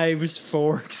knives,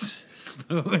 forks,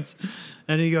 spoons.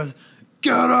 And he goes,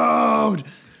 get out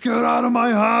of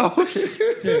my house.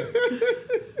 Dude,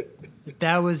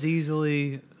 that was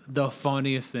easily the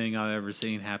funniest thing I've ever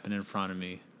seen happen in front of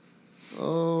me.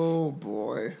 Oh,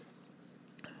 boy.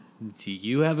 Do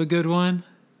you have a good one?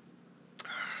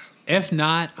 If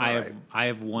not, right. I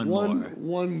have one more.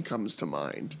 One comes to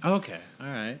mind. Okay, all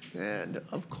right. And,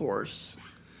 of course,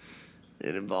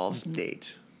 it involves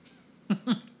Nate.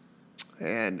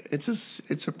 And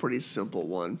it's a pretty simple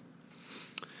one.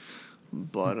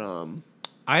 But,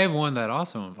 I have one that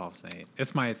also involves Nate.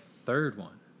 It's my third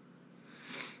one.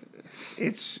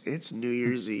 It's New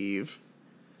Year's Eve,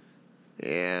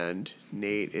 and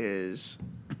Nate is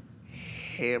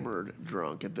hammered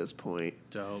drunk at this point.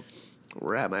 Dope.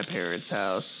 We're at my parents'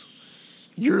 house.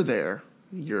 You're there.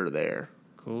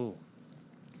 Cool.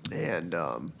 And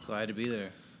Glad to be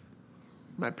there.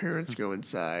 my parents go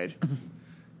inside,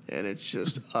 and it's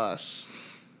just us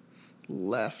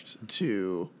left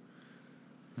to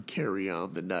carry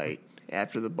on the night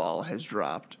after the ball has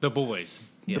dropped. The boys.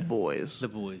 Yeah. The boys. The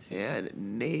boys. Yeah.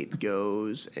 And Nate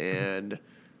goes and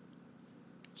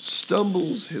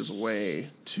stumbles his way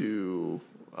to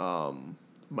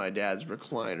my dad's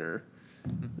recliner,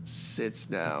 sits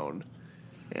down,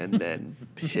 and then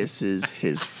pisses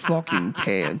his fucking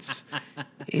pants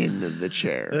in the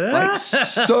chair. Like,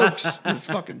 soaks his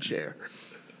fucking chair.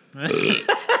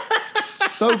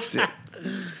 Soaks it.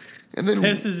 And then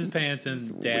Pisses his pants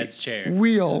in Dad's chair.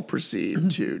 we all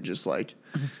proceed to just like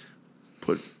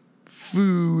put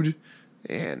food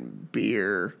and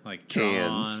beer Like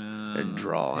cans drawn, and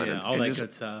draw on Yeah, it. all And that just-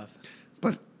 good stuff.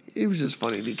 But it was just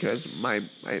funny because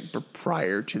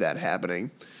prior to that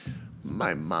happening,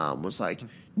 my mom was like,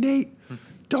 Nate,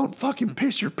 don't fucking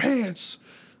piss your pants.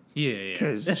 Yeah.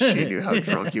 Because she knew how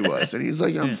drunk he was. And he's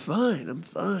like, I'm fine.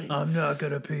 I'm not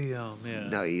gonna pee. Yeah.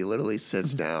 No, he literally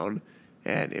sits down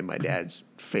and in my dad's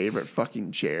favorite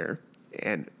fucking chair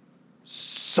and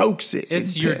soaks it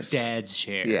It's in your piss. dad's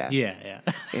chair. Yeah. Yeah.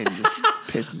 And just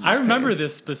pisses his I remember pants.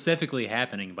 this specifically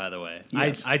happening, by the way.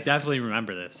 Yes. I definitely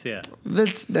remember this. Yeah.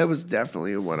 That was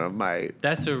definitely one of my...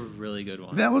 That's a really good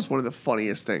one. That was one of the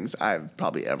funniest things I've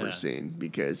probably ever Yeah. seen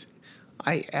because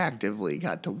I actively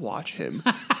got to watch him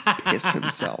piss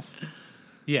himself.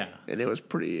 Yeah. And it was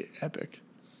pretty epic.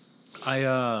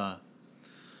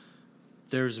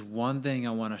 There's one thing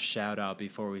I want to shout out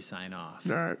before we sign off.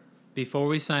 All right. Before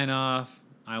we sign off,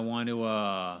 I want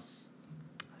to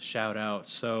shout out.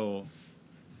 So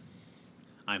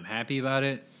I'm happy about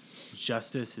it.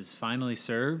 Justice is finally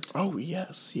served. Oh,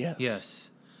 yes.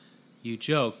 Yes. You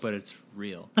joke, but it's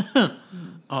real.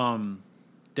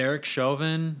 Derek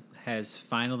Chauvin has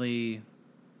finally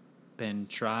been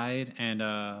tried, and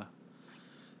That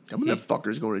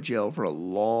motherfucker's going to jail for a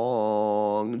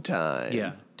long time.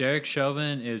 yeah, Derek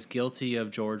Chauvin is guilty of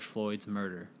George Floyd's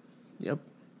murder. Yep.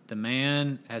 The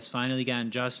man has finally gotten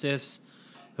justice,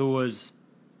 who was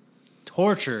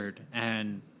tortured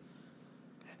and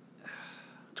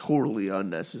Totally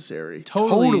unnecessary.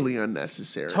 Totally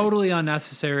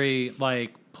unnecessary,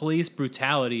 like, police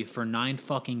brutality for 9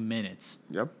 fucking minutes.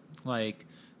 Yep. Like,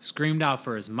 screamed out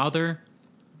for his mother,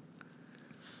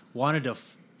 wanted to,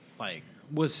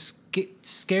 was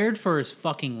scared for his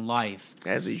fucking life.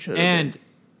 As he should have And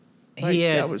been. he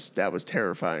had, that was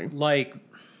terrifying. like,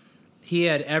 he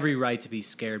had every right to be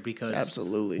scared because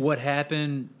Absolutely. what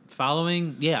happened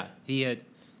following, he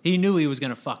knew he was going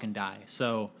to fucking die.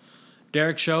 So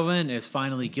Derek Chauvin is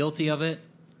finally guilty of it,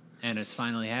 and it's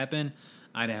finally happened.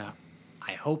 I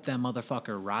hope that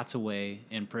motherfucker rots away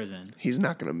in prison. He's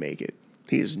not going to make it.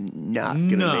 He is not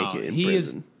going to make it in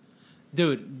prison.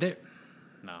 Dude,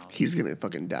 no. He's going to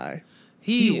fucking die.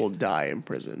 He will die in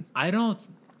prison.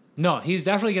 No, he's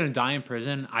definitely going to die in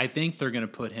prison. I think they're going to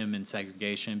put him in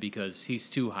segregation because he's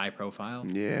too high profile.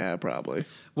 Yeah, probably.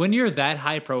 When you're that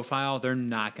high profile, they're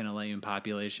not going to let you in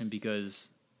population because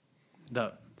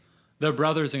the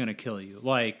brothers are going to kill you.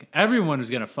 Like, everyone is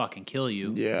going to fucking kill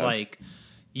you. Yeah. Like,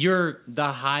 you're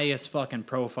the highest fucking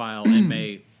profile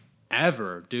inmate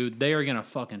ever, dude. They are going to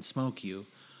fucking smoke you.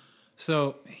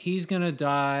 So he's going to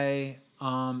die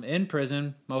in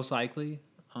prison, most likely.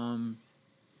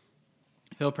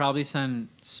 He'll probably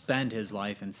spend his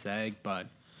life in seg, but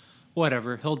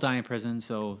whatever. He'll die in prison,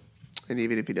 so... And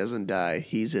even if he doesn't die,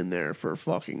 he's in there for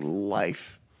fucking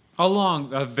life.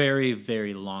 A very,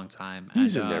 very long time.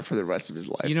 He's And, in there for the rest of his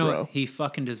life, you know, bro. he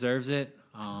fucking deserves it.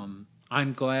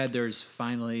 I'm glad there's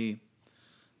finally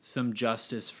some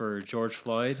justice for George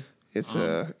Floyd. It's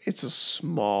a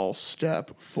small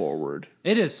step forward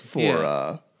It is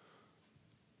for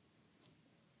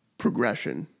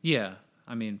progression. Yeah,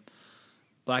 I mean,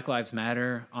 Black Lives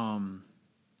Matter.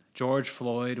 George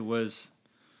Floyd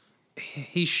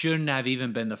he shouldn't have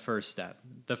even been the first step.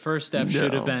 The first step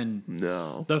should have been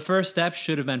The first step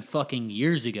should have been fucking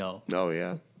years ago. Oh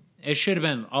yeah. It should have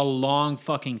been a long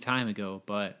fucking time ago,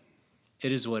 but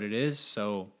it is what it is.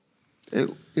 So At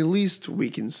least we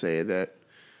can say that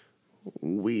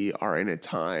we are in a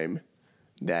time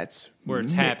that's where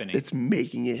it's happening. It's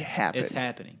making it happen. It's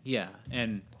happening. Yeah,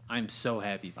 and I'm so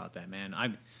happy about that,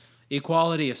 man.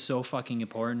 Equality is so fucking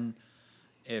important.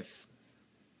 I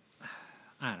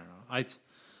don't know.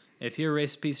 If you're a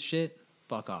racist piece of shit,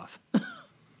 fuck off.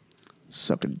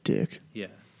 Suck a dick. Yeah.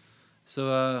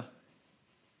 So,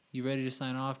 you ready to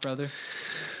sign off, brother?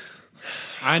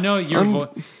 I know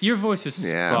your voice is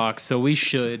fucked, so we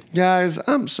should. Guys,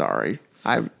 I'm sorry.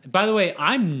 By the way,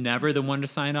 I'm never the one to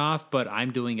sign off, but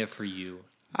I'm doing it for you.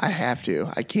 I have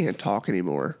to. I can't talk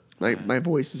anymore. My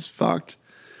voice is fucked.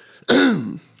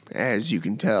 As you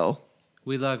can tell.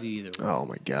 We love you either way. Oh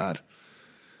my God.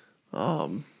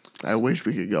 I wish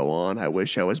we could go on. I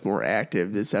wish I was more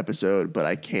active this episode, but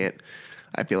I can't.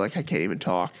 I feel like I can't even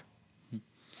talk.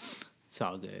 It's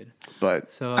all good.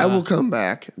 But so, I will come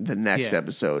back the next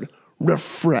episode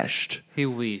refreshed. He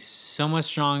will be so much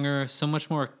stronger, so much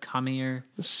more cummier.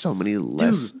 So many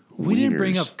less. Dude, we didn't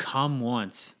bring up cum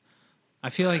once. I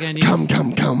feel like I need come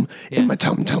in my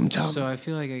tum. So I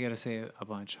feel like I gotta say a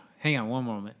bunch. Hang on one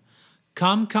moment.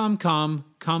 Come. Can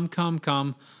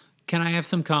I have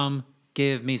some cum?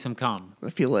 Give me some cum. I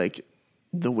feel like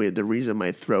the reason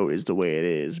my throat is the way it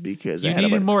is because you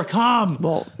needed more cum.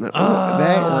 Well,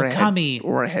 that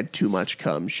or I had too much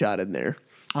cum shot in there.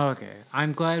 Okay,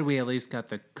 I'm glad we at least got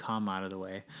the cum out of the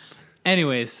way.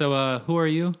 Anyways, so who are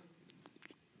you?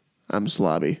 I'm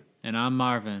Slobby. And I'm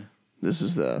Marvin. This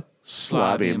is the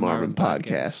Slobby and Marvin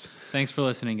podcast. Thanks for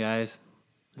listening, guys.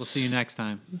 We'll see you next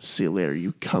time. See you later,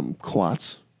 you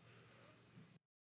kumquats.